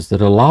senses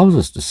that allows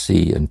us to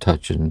see and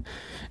touch and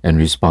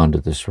respond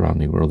to the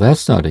surrounding world.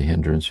 That's not a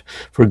hindrance,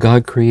 for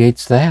God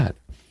creates that.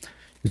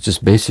 It's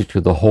just basic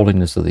to the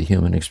holiness of the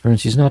human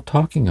experience. He's not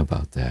talking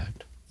about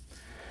that.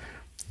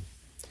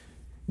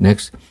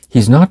 Next,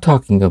 he's not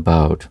talking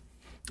about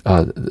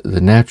the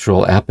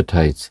natural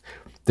appetites,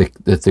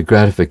 the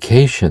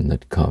gratification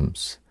that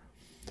comes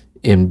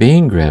in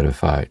being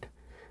gratified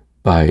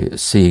by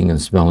seeing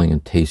and smelling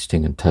and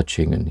tasting and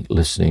touching and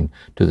listening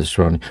to the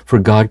surrounding. For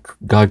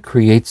God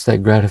creates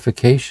that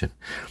gratification.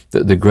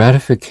 The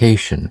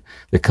gratification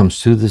that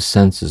comes through the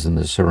senses and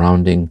the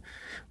surrounding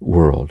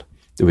world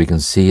that we can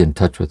see and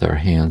touch with our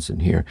hands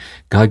and hear.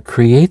 God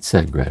creates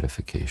that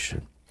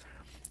gratification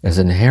as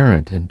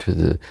inherent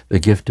into the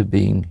gift of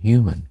being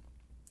human.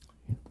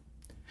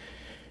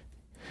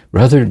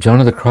 Rather, John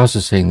of the Cross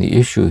is saying the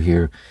issue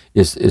here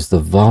is the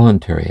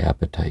voluntary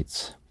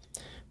appetites.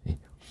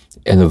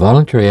 And the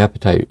voluntary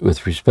appetite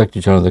with respect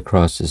to John of the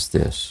Cross is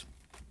this.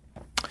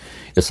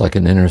 It's like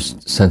an inner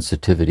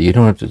sensitivity. You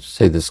don't have to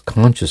say this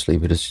consciously,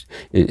 but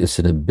it's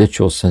an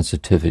habitual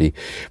sensitivity.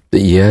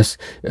 That yes,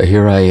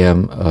 here I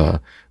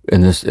am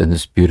in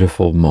this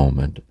beautiful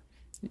moment,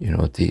 in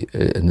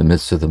the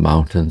midst of the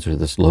mountains, or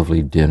this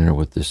lovely dinner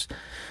with this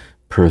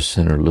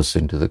person, or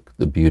listening to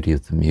the beauty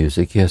of the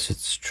music. Yes,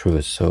 it's true.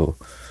 It's so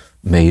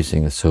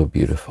amazing. It's so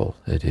beautiful.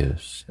 It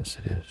is. Yes,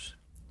 it is.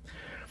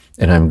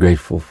 And I'm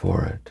grateful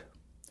for it.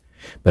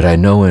 But I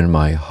know in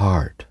my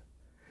heart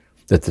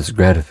that this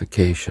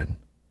gratification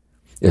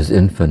is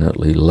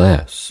infinitely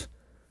less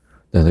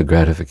than the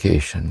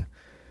gratification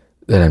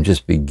that I'm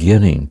just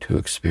beginning to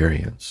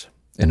experience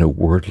in a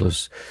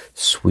wordless,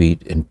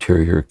 sweet,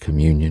 interior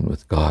communion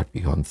with God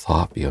beyond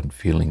thought, beyond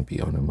feeling,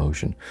 beyond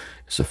emotion.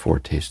 It's a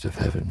foretaste of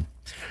heaven.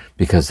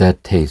 Because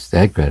that taste,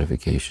 that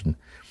gratification,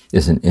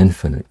 is an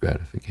infinite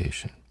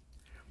gratification.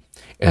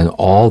 And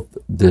all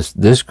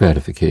this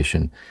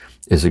gratification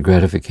is a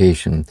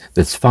gratification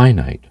that's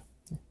finite.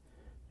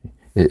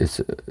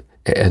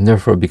 And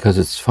therefore, because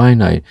it's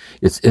finite,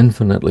 it's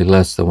infinitely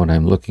less than what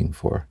I'm looking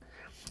for.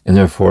 And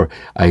therefore,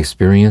 I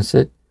experience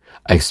it.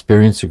 I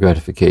experience the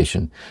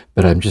gratification,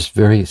 but I'm just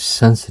very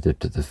sensitive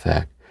to the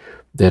fact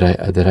that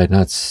I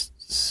not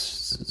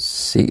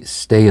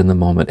stay in the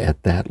moment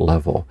at that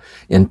level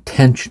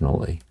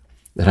intentionally,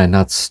 that I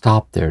not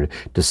stop there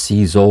to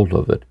seize hold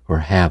of it or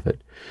have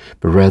it,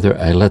 but rather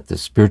I let the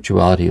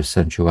spirituality of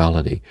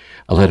sensuality,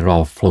 I let it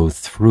all flow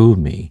through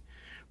me,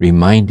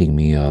 reminding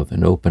me of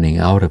and opening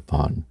out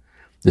upon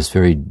this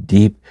very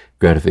deep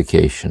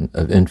gratification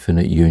of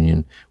infinite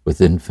union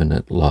with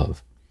infinite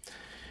love.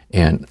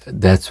 And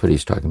that's what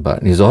he's talking about.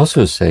 And he's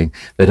also saying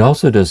that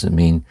also doesn't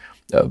mean,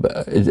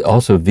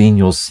 also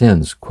venial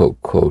sins,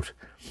 quote,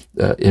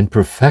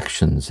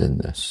 imperfections in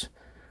this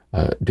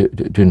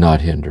do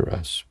not hinder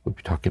us. We'll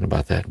be talking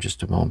about that in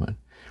just a moment.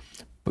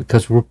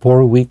 Because we're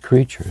poor, weak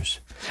creatures.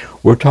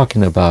 We're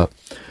talking about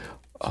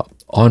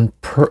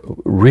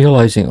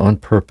realizing on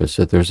purpose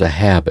that there's a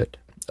habit.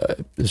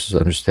 This is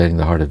understanding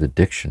the heart of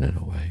addiction in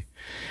a way.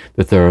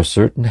 That there are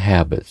certain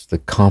habits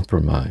that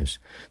compromise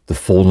the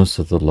fullness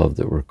of the love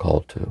that we're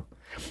called to.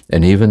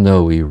 And even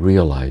though we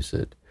realize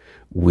it,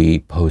 we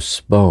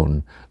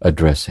postpone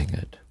addressing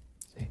it.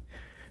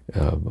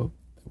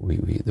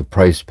 The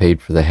price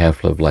paid for the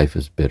half-lived life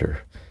is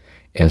bitter.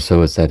 And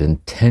so it's that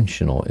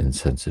intentional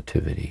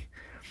insensitivity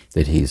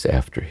that he's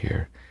after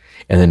here.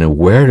 And then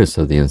awareness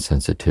of the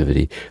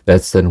insensitivity,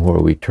 that's then where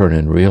we turn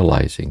in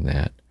realizing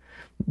that,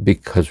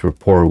 because we're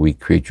poor, weak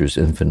creatures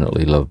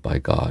infinitely loved by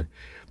God,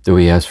 that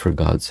we ask for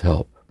God's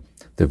help,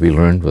 that we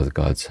learned with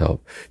God's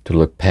help to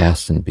look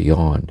past and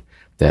beyond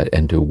that,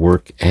 and to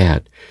work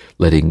at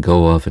letting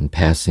go of and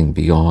passing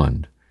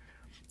beyond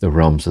the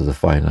realms of the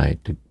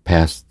finite, to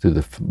pass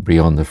through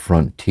beyond the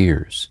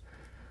frontiers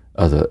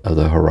of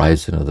the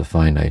horizon of the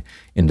finite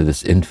into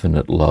this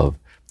infinite love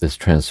that's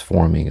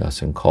transforming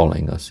us and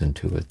calling us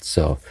into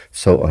itself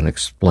so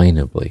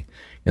unexplainably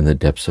in the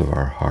depths of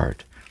our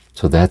heart.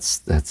 So that's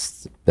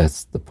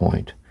the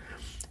point.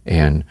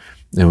 And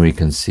then we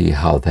can see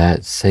how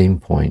that same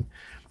point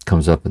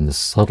comes up in the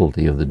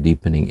subtlety of the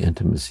deepening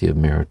intimacy of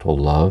marital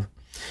love.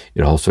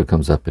 It also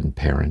comes up in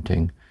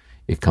parenting.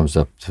 It comes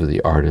up through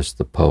the artist,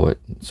 the poet,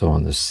 and so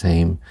on, the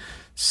same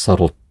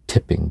subtle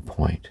tipping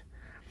point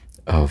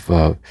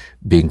of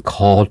being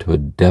called to a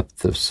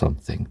depth of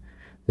something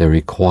that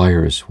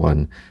requires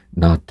one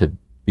not to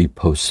be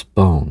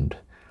postponed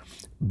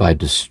by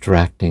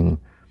distracting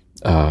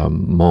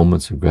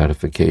moments of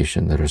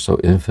gratification that are so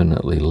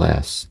infinitely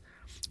less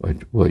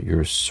what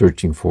you're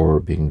searching for or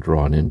being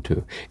drawn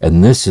into.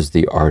 And this is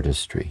the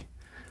artistry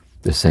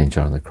that St.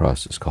 John of the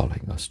Cross is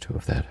calling us to,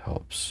 if that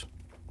helps.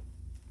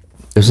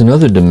 There's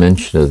another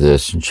dimension of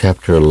this in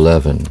chapter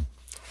 11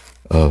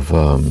 of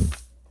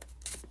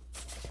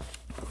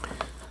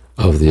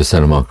the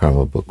Ascent of Mount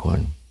Carmel, Book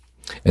 1.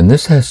 And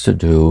this has to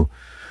do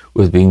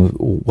with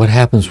what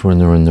happens when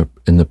they're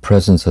in the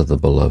presence of the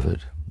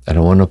beloved. And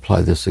I want to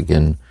apply this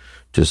again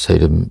to say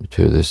to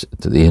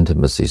the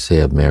intimacy, say,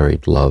 of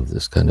married love,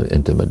 this kind of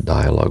intimate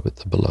dialogue with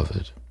the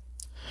beloved.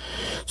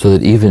 So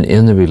that even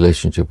in the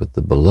relationship with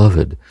the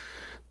beloved,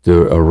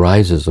 there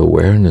arises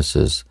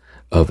awarenesses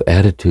of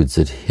attitudes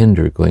that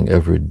hinder going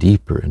ever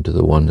deeper into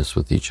the oneness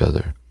with each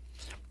other,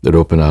 that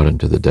open out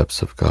into the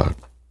depths of God.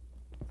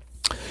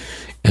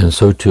 And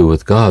so too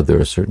with God, there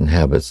are certain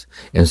habits.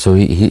 And so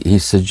he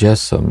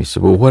suggests some. He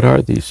said, well, what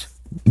are these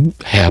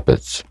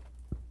habits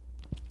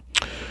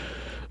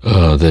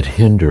that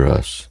hinder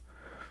us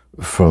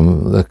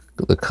from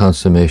the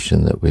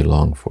consummation that we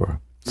long for?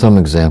 Some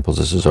examples,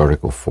 this is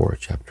Article 4,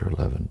 Chapter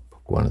 11,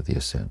 Book 1 of the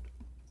Ascent.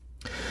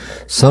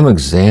 Some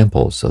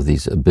examples of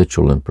these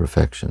habitual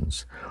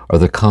imperfections are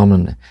the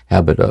common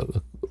habit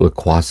of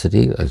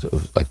loquacity,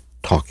 like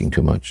talking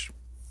too much,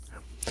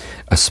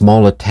 a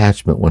small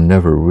attachment one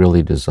never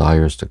really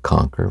desires to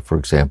conquer, for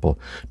example,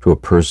 to a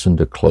person,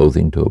 to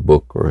clothing, to a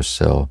book or a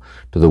cell,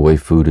 to the way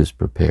food is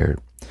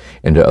prepared,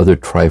 and to other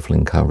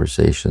trifling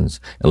conversations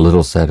and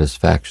little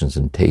satisfactions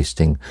in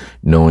tasting,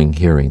 knowing,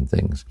 hearing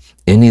things.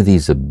 Any of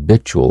these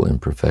habitual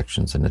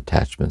imperfections and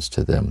attachments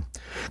to them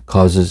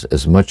causes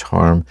as much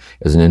harm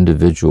as an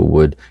individual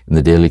would in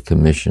the daily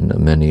commission of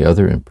many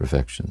other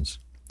imperfections.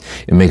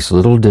 It makes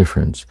little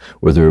difference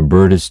whether a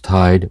bird is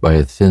tied by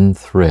a thin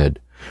thread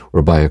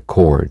or by a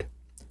cord.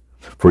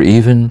 For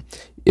even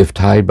if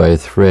tied by a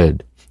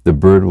thread, the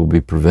bird will be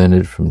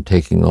prevented from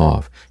taking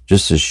off,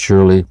 just as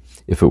surely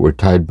if it were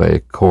tied by a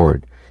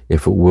cord,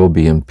 if it will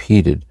be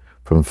impeded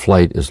from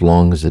flight as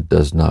long as it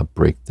does not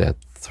break that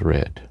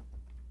thread.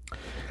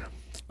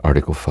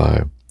 Article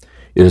 5.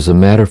 It is a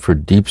matter for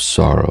deep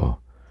sorrow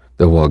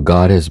that while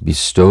God has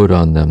bestowed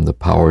on them the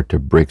power to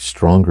break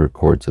stronger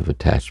cords of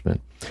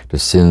attachment to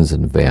sins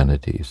and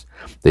vanities,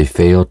 they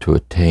fail to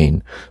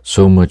attain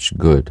so much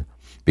good,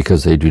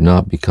 because they do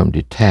not become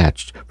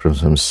detached from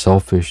some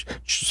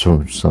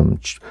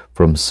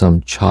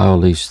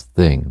childish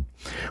thing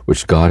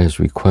which God has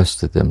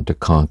requested them to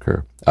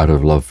conquer out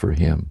of love for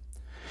Him,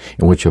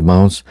 and which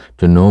amounts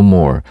to no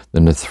more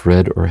than a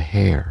thread or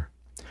hair.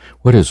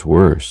 What is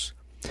worse,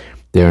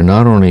 they are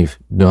not only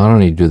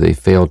do they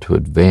fail to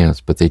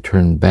advance, but they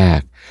turn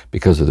back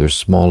because of their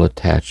small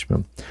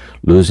attachment,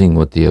 losing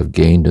what they have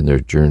gained in their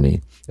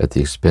journey at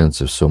the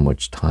expense of so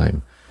much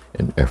time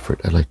and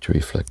effort. I'd like to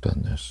reflect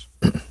on this.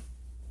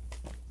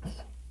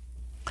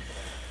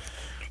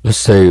 Let's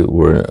say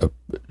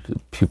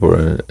people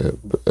are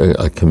in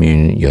a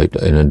communion,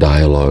 in a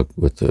dialogue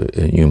with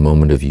a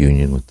moment of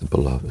union with the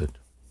beloved.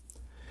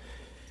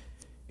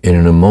 And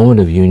in a moment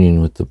of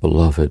union with the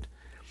beloved,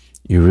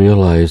 you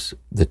realize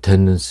the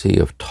tendency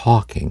of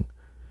talking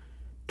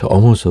to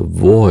almost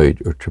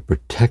avoid or to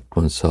protect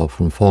oneself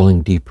from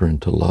falling deeper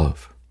into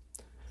love.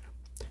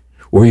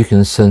 Or you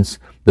can sense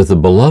that the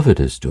beloved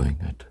is doing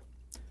it.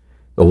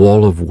 A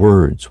wall of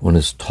words, one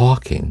is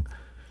talking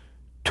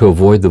to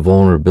avoid the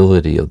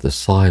vulnerability of the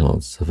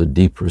silence of a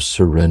deeper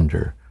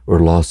surrender or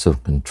loss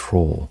of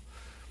control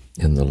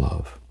in the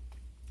love.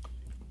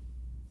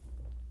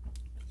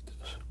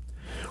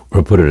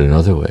 Or put it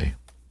another way,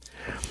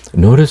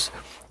 notice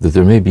that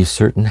there may be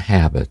certain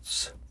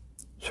habits,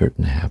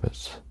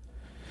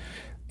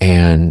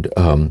 and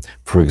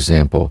for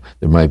example,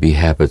 there might be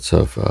habits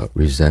of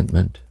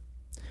resentment,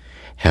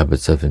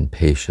 habits of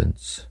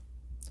impatience,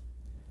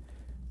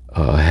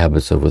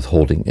 habits of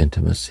withholding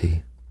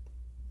intimacy,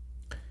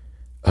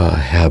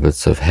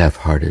 habits of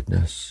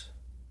half-heartedness,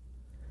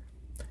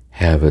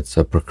 habits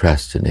of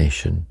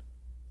procrastination,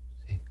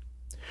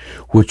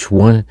 which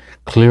one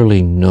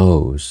clearly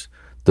knows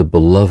the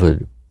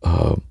beloved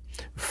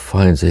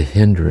finds a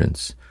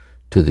hindrance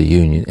to the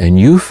union, and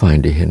you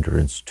find a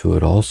hindrance to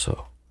it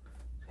also.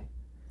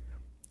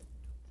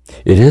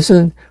 It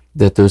isn't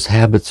that those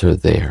habits are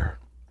there,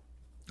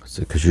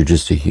 because you're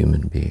just a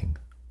human being.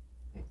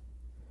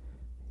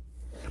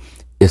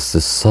 It's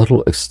the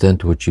subtle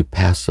extent to which you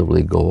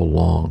passively go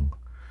along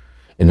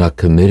and not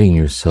committing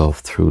yourself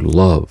through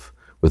love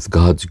with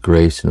God's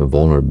grace and a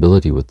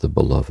vulnerability with the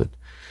beloved,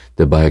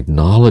 that by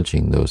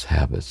acknowledging those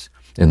habits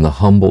and the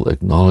humble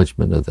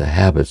acknowledgement of the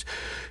habits,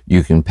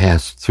 you can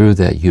pass through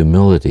that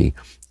humility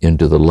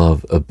into the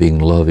love of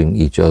loving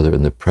each other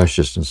and the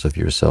preciousness of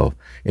yourself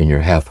in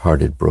your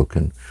half-hearted,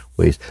 broken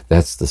ways.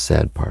 That's the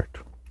sad part.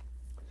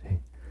 See?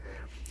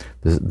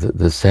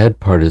 The sad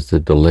part is the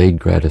delayed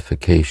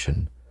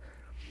gratification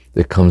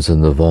that comes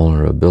in the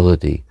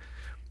vulnerability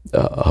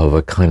of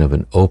a kind of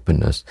an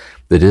openness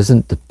that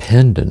isn't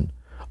dependent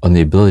on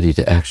the ability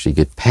to actually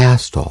get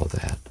past all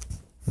that.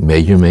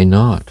 May or may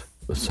not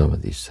with some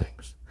of these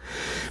things.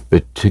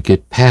 But to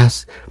get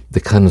past the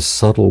kind of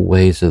subtle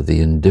ways of the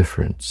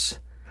indifference,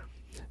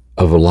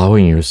 of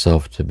allowing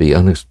yourself to be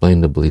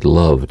unexplainably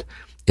loved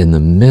in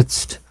the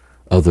midst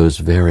of those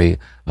very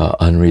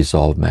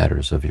unresolved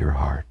matters of your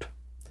heart,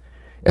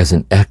 as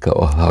an echo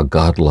of how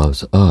God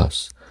loves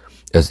us,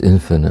 as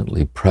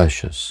infinitely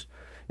precious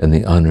in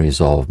the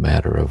unresolved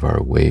matter of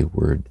our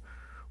wayward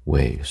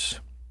ways.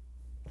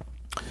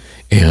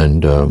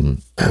 And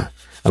I'd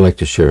like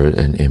to share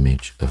an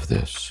image of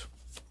this,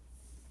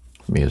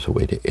 for me as a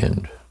way to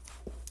end.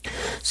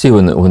 See,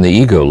 when the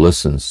ego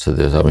listens to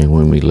this,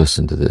 when we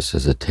listen to this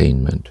as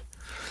attainment,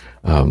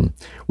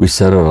 we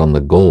set out on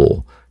the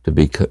goal to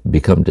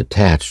become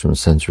detached from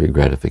sensory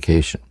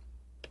gratification.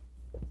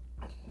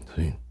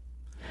 See?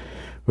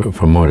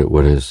 From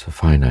what is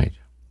finite.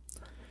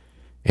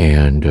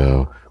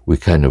 And we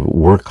kind of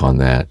work on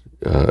that,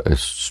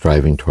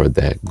 striving toward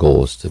that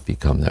goal is to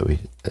become that.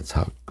 That's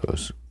how it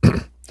goes.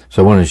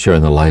 So I want to share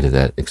in the light of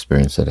that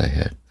experience that I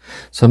had.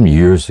 Some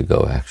years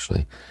ago,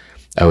 actually,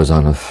 I was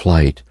on a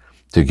flight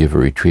to give a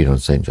retreat on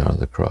St. John of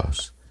the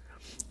Cross.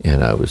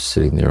 And I was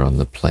sitting there on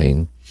the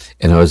plane,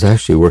 and I was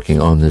actually working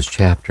on this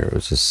chapter. It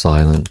was a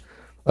silent,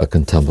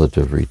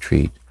 contemplative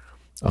retreat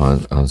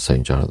on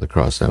St. John of the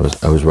Cross. And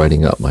I was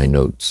writing up my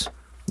notes.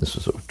 This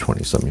was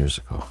 20-some years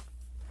ago.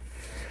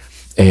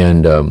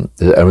 And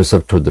I was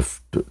up toward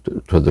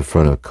the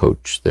front of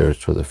coach there,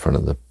 toward the front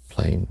of the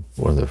plane,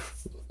 one of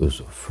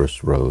those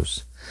first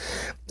rows.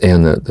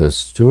 And the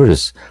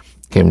stewardess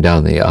came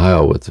down the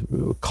aisle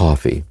with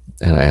coffee,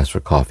 and I asked for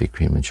coffee,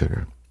 cream, and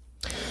sugar.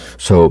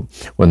 So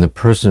when the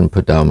person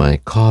put down my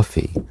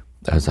coffee,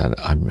 I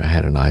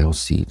had an aisle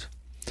seat,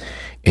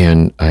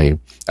 and I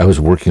was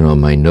working on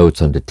my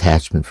notes on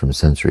detachment from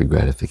sensory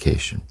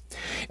gratification.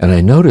 And I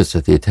noticed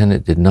that the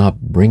attendant did not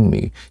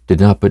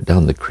put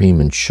down the cream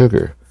and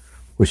sugar,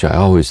 which I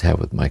always have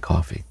with my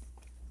coffee.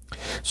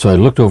 So I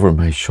looked over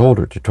my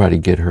shoulder to try to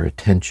get her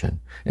attention,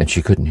 and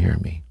she couldn't hear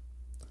me.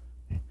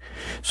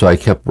 So I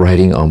kept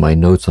writing on my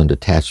notes on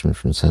detachment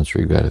from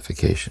sensory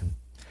gratification.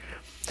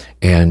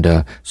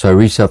 And so I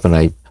reached up and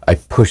I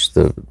pushed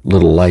the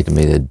little light and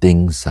made a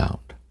ding sound.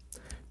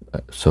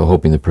 So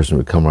hoping the person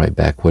would come right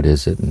back, what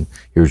is it? And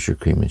here's your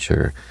cream and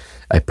sugar.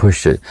 I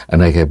pushed it,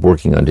 and I kept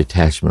working on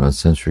detachment on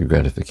sensory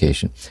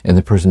gratification, and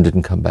the person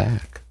didn't come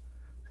back.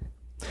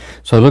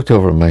 So I looked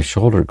over my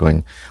shoulder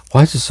going,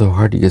 why is it so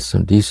hard to get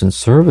some decent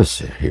service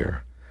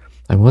here?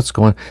 And what's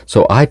going on?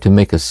 So to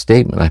make a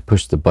statement, I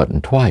pushed the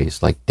button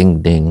twice, like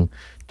ding, ding,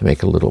 to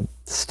make a little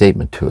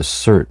statement to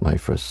assert my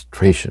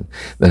frustration.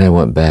 Then I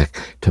went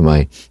back to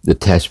my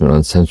detachment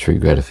on sensory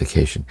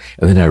gratification,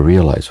 and then I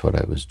realized what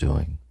I was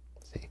doing.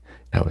 See,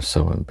 I was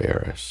so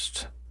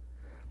embarrassed.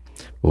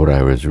 What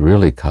I was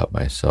really caught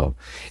myself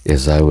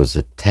is I was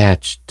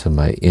attached to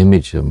my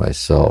image of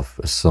myself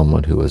as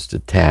someone who was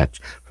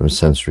detached from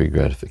sensory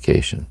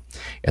gratification,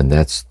 and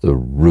that's the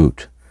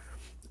root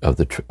of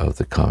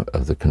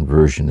the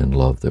conversion and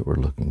love that we're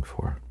looking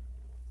for.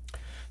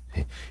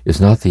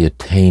 It's not the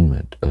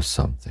attainment of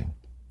something,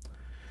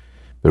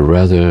 but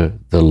rather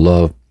the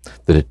love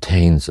that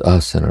attains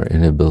us and our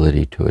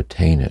inability to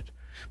attain it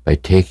by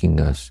taking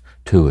us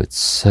to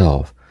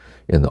itself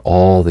in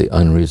all the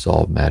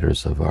unresolved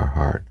matters of our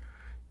heart,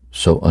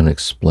 so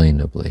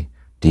unexplainably,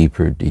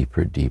 deeper,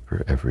 deeper,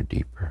 deeper, ever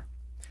deeper.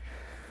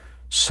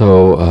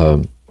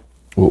 So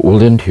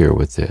we'll end here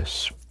with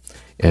this.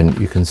 And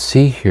you can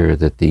see here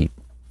that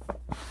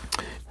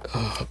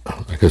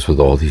I guess with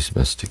all these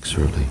mystics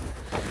really,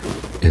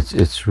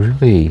 it's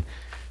really,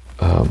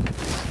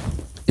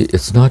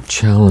 it's not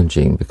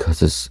challenging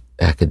because it's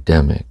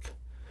academic.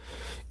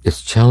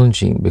 It's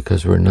challenging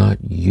because we're not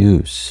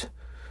used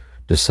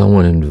to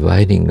someone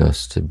inviting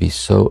us to be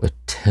so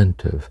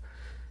attentive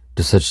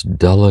to such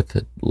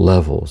delicate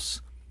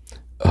levels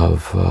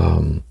of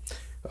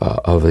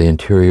the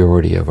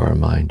interiority of our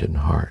mind and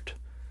heart,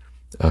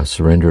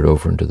 surrendered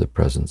over into the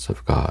presence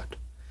of God.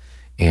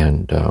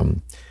 And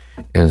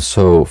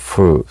so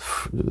for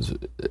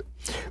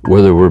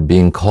whether we're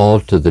being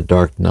called to the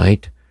dark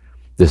night,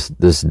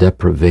 this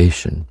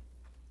deprivation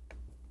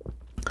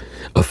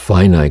of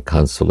finite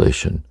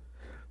consolation,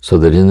 so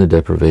that in the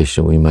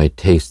deprivation we might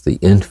taste the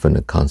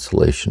infinite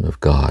consolation of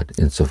God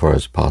insofar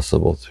as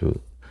possible through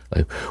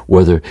life,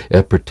 whether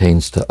it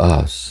pertains to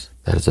us,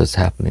 that is, that's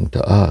happening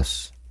to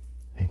us,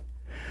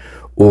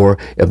 or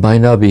it might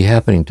not be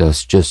happening to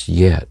us just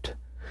yet,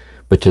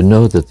 but to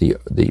know that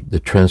the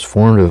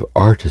transformative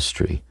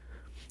artistry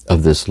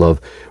of this love,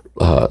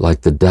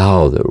 like the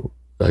Tao,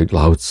 like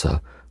Lao Tzu,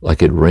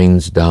 like it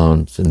rains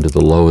down into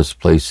the lowest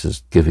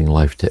places, giving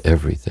life to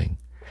everything,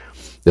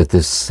 that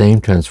this same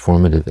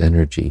transformative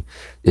energy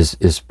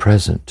is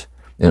present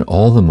in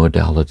all the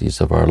modalities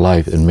of our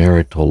life, in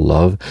marital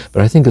love,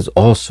 but I think it's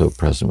also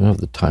present. We don't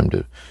have the time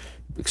to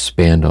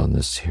expand on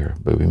this here,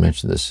 but we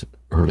mentioned this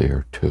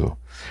earlier too.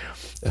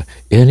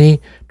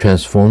 Any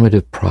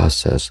transformative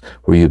process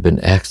where you've been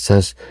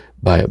accessed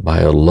by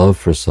a love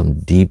for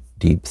some deep,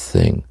 deep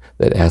thing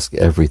that asks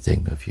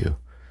everything of you,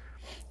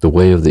 the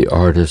way of the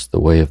artist, the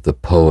way of the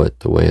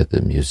poet, the way of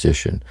the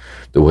musician,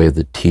 the way of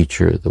the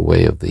teacher, the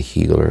way of the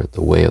healer,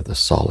 the way of the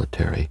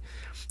solitary,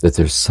 that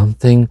there's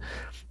something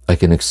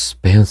like an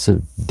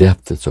expansive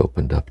depth that's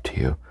opened up to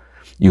you.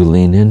 You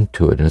lean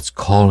into it and it's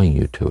calling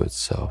you to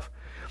itself.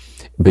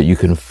 But you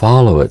can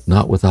follow it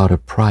not without a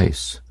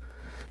price,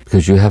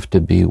 because you have to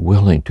be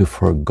willing to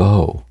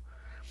forego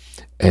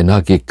and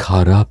not get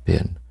caught up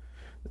in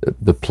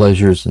the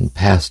pleasures and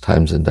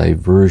pastimes and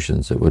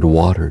diversions that would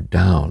water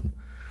down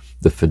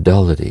the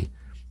fidelity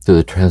to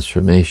the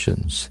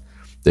transformations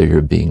that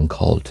you're being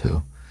called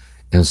to.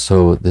 And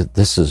so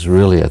this is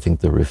really, I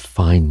think, the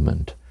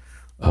refinement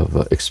of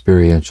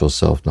experiential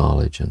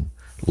self-knowledge and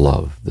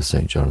love, the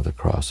St. John of the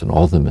Cross, and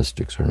all the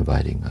mystics are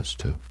inviting us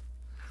to.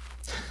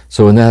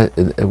 So in that,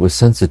 with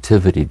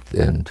sensitivity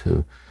then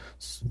to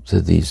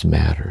these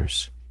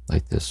matters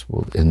like this,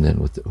 and then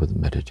with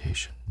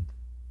meditation.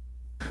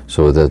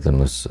 So with that, then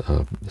let's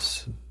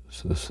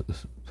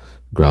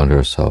ground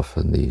ourselves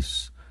in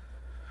these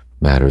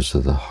matters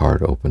of the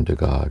heart open to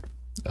God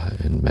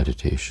in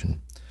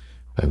meditation,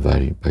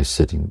 by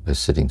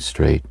sitting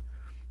straight,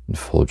 and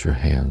fold your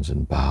hands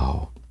and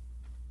bow.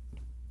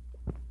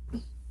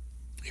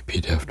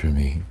 Repeat after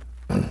me.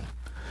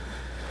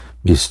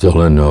 Be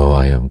still and know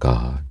I am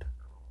God.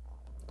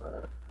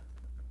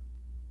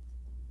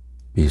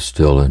 Be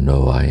still and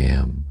know I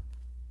am.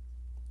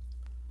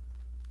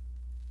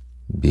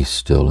 Be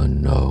still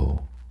and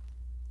know.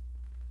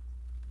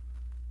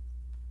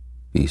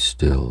 Be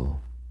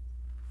still.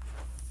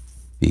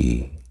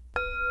 Be.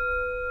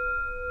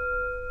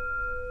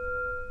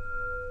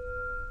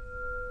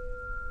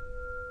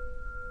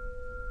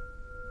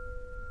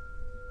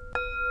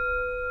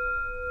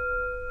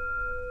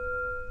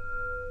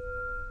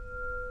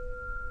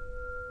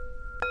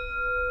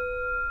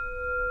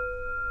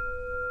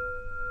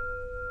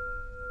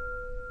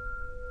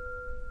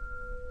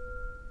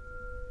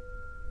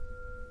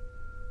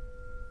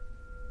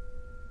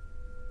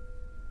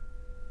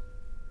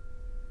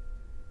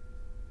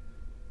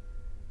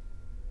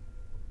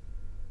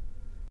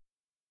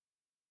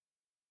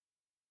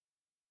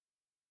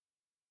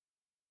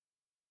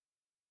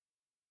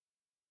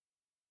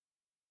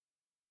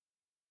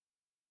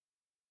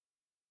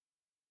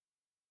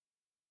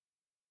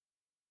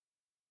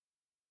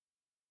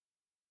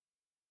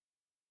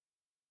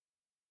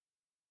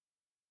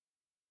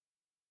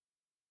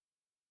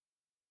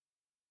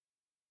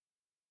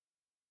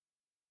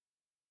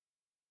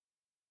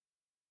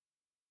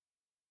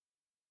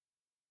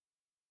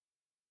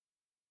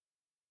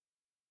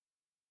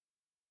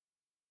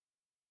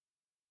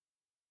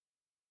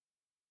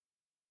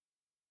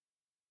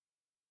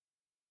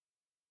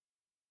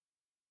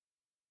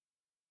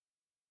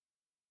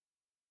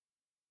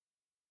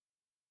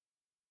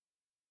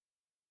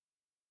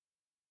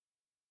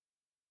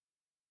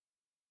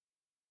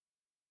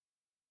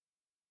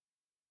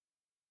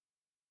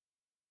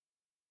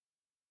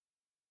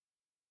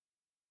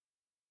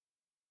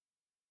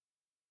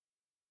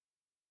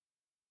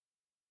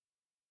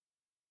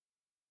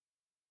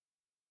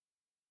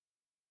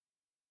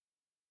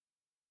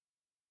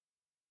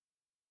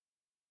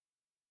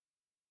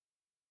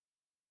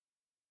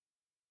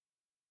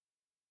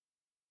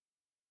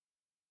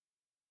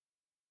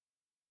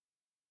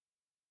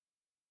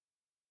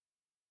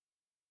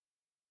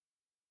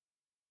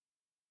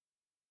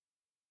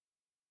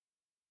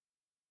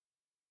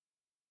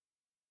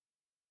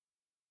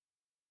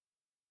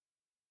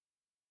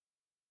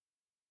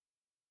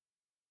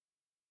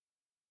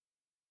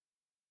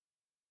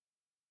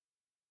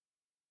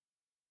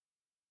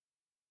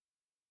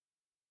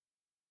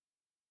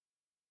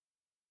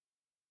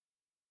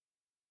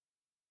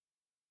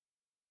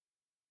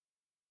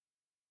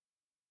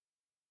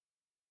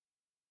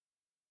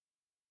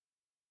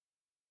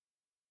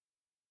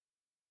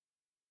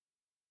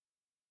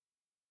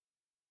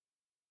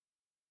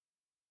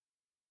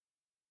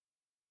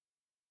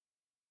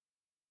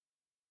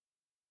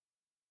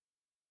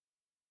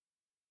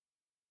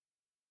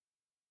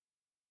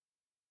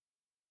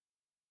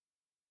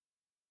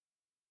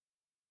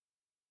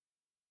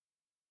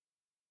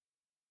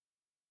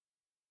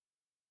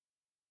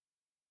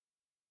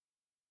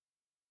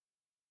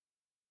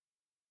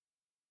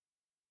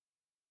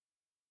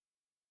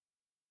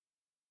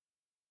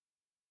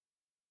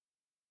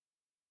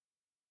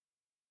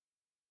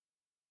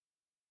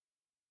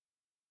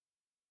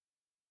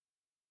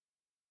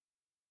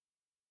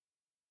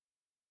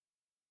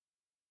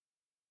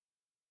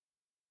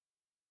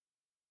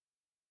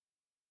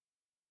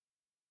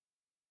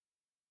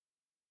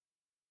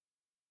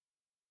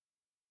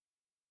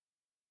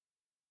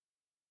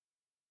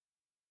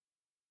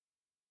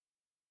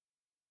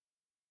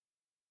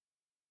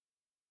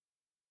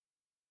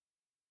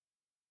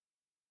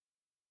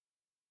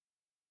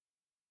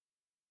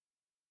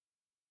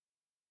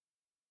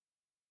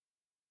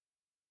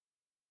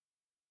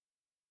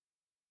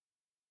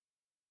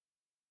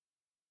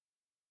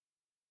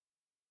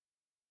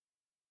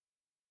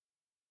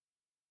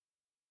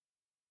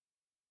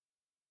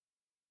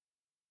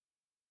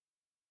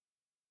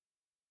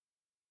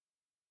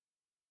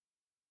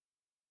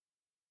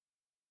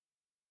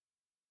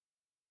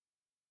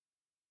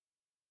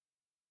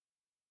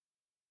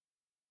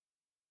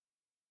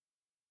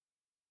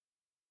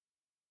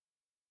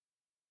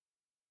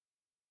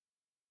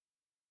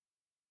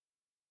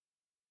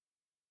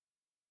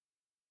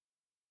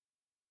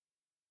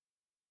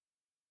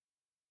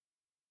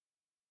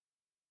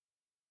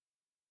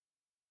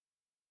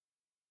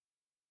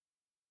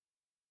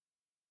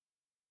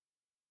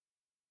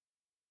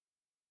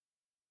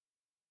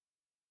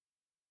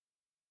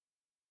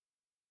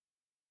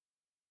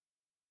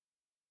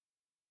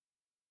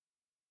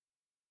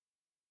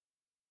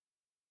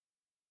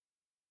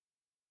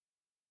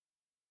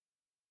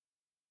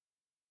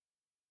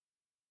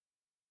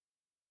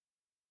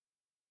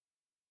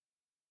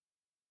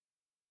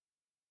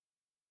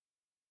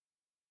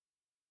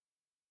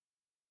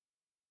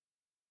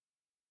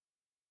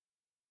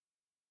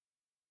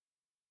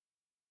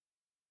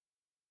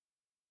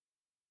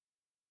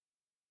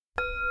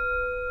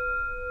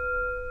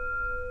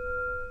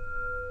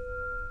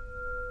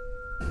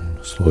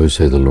 Slowly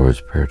say the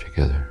Lord's Prayer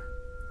together.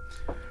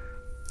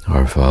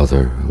 Our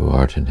Father, who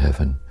art in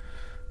heaven,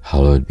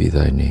 hallowed be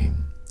thy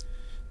name.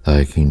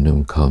 Thy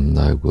kingdom come,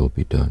 thy will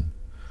be done,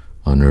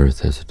 on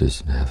earth as it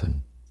is in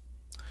heaven.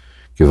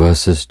 Give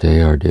us this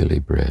day our daily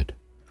bread,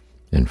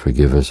 and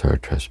forgive us our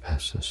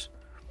trespasses,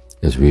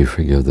 as we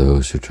forgive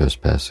those who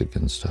trespass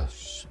against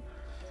us.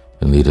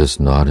 And lead us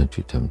not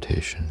into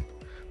temptation,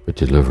 but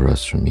deliver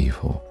us from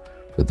evil.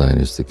 For thine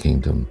is the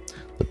kingdom,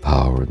 the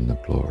power, and the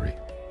glory,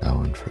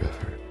 now and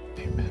forever.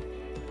 Amen.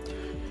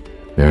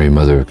 Mary,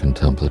 Mother of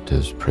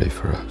Contemplatives, pray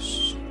for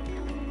us.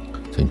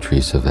 Saint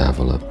Teresa of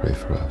Avila, pray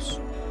for us.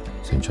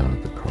 Saint John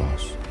of the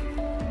Cross,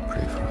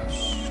 pray for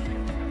us.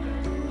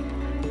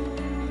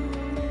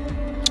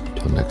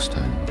 Till next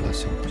time,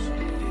 blessings.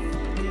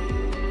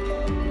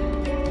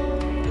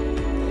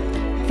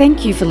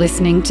 Thank you for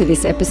listening to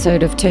this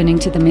episode of Turning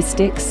to the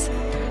Mystics,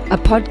 a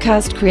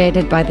podcast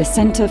created by the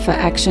Center for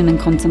Action and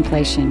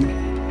Contemplation.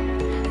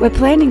 We're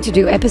planning to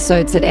do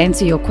episodes that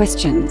answer your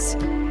questions.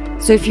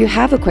 So if you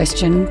have a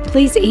question,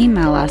 please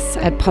email us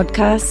at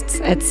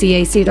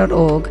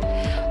podcasts@cac.org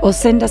or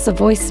send us a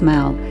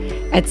voicemail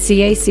at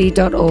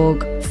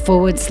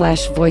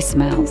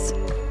cac.org/voicemails.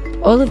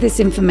 All of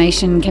this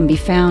information can be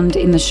found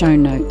in the show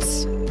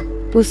notes.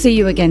 We'll see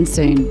you again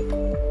soon.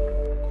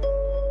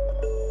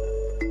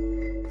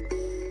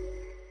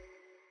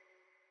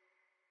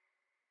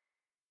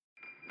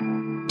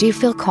 Do you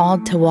feel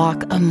called to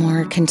walk a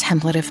more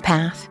contemplative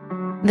path?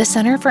 The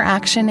Center for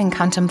Action and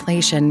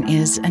Contemplation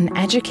is an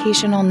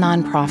educational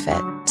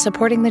nonprofit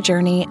supporting the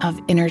journey of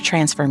inner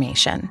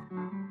transformation.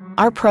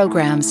 Our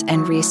programs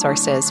and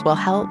resources will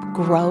help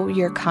grow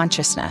your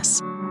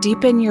consciousness,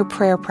 deepen your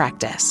prayer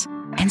practice,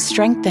 and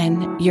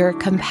strengthen your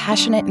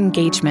compassionate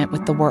engagement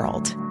with the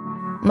world.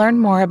 Learn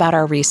more about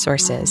our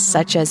resources,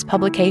 such as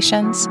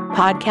publications,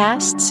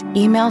 podcasts,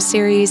 email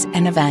series,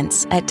 and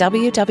events at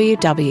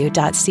www.cac.org.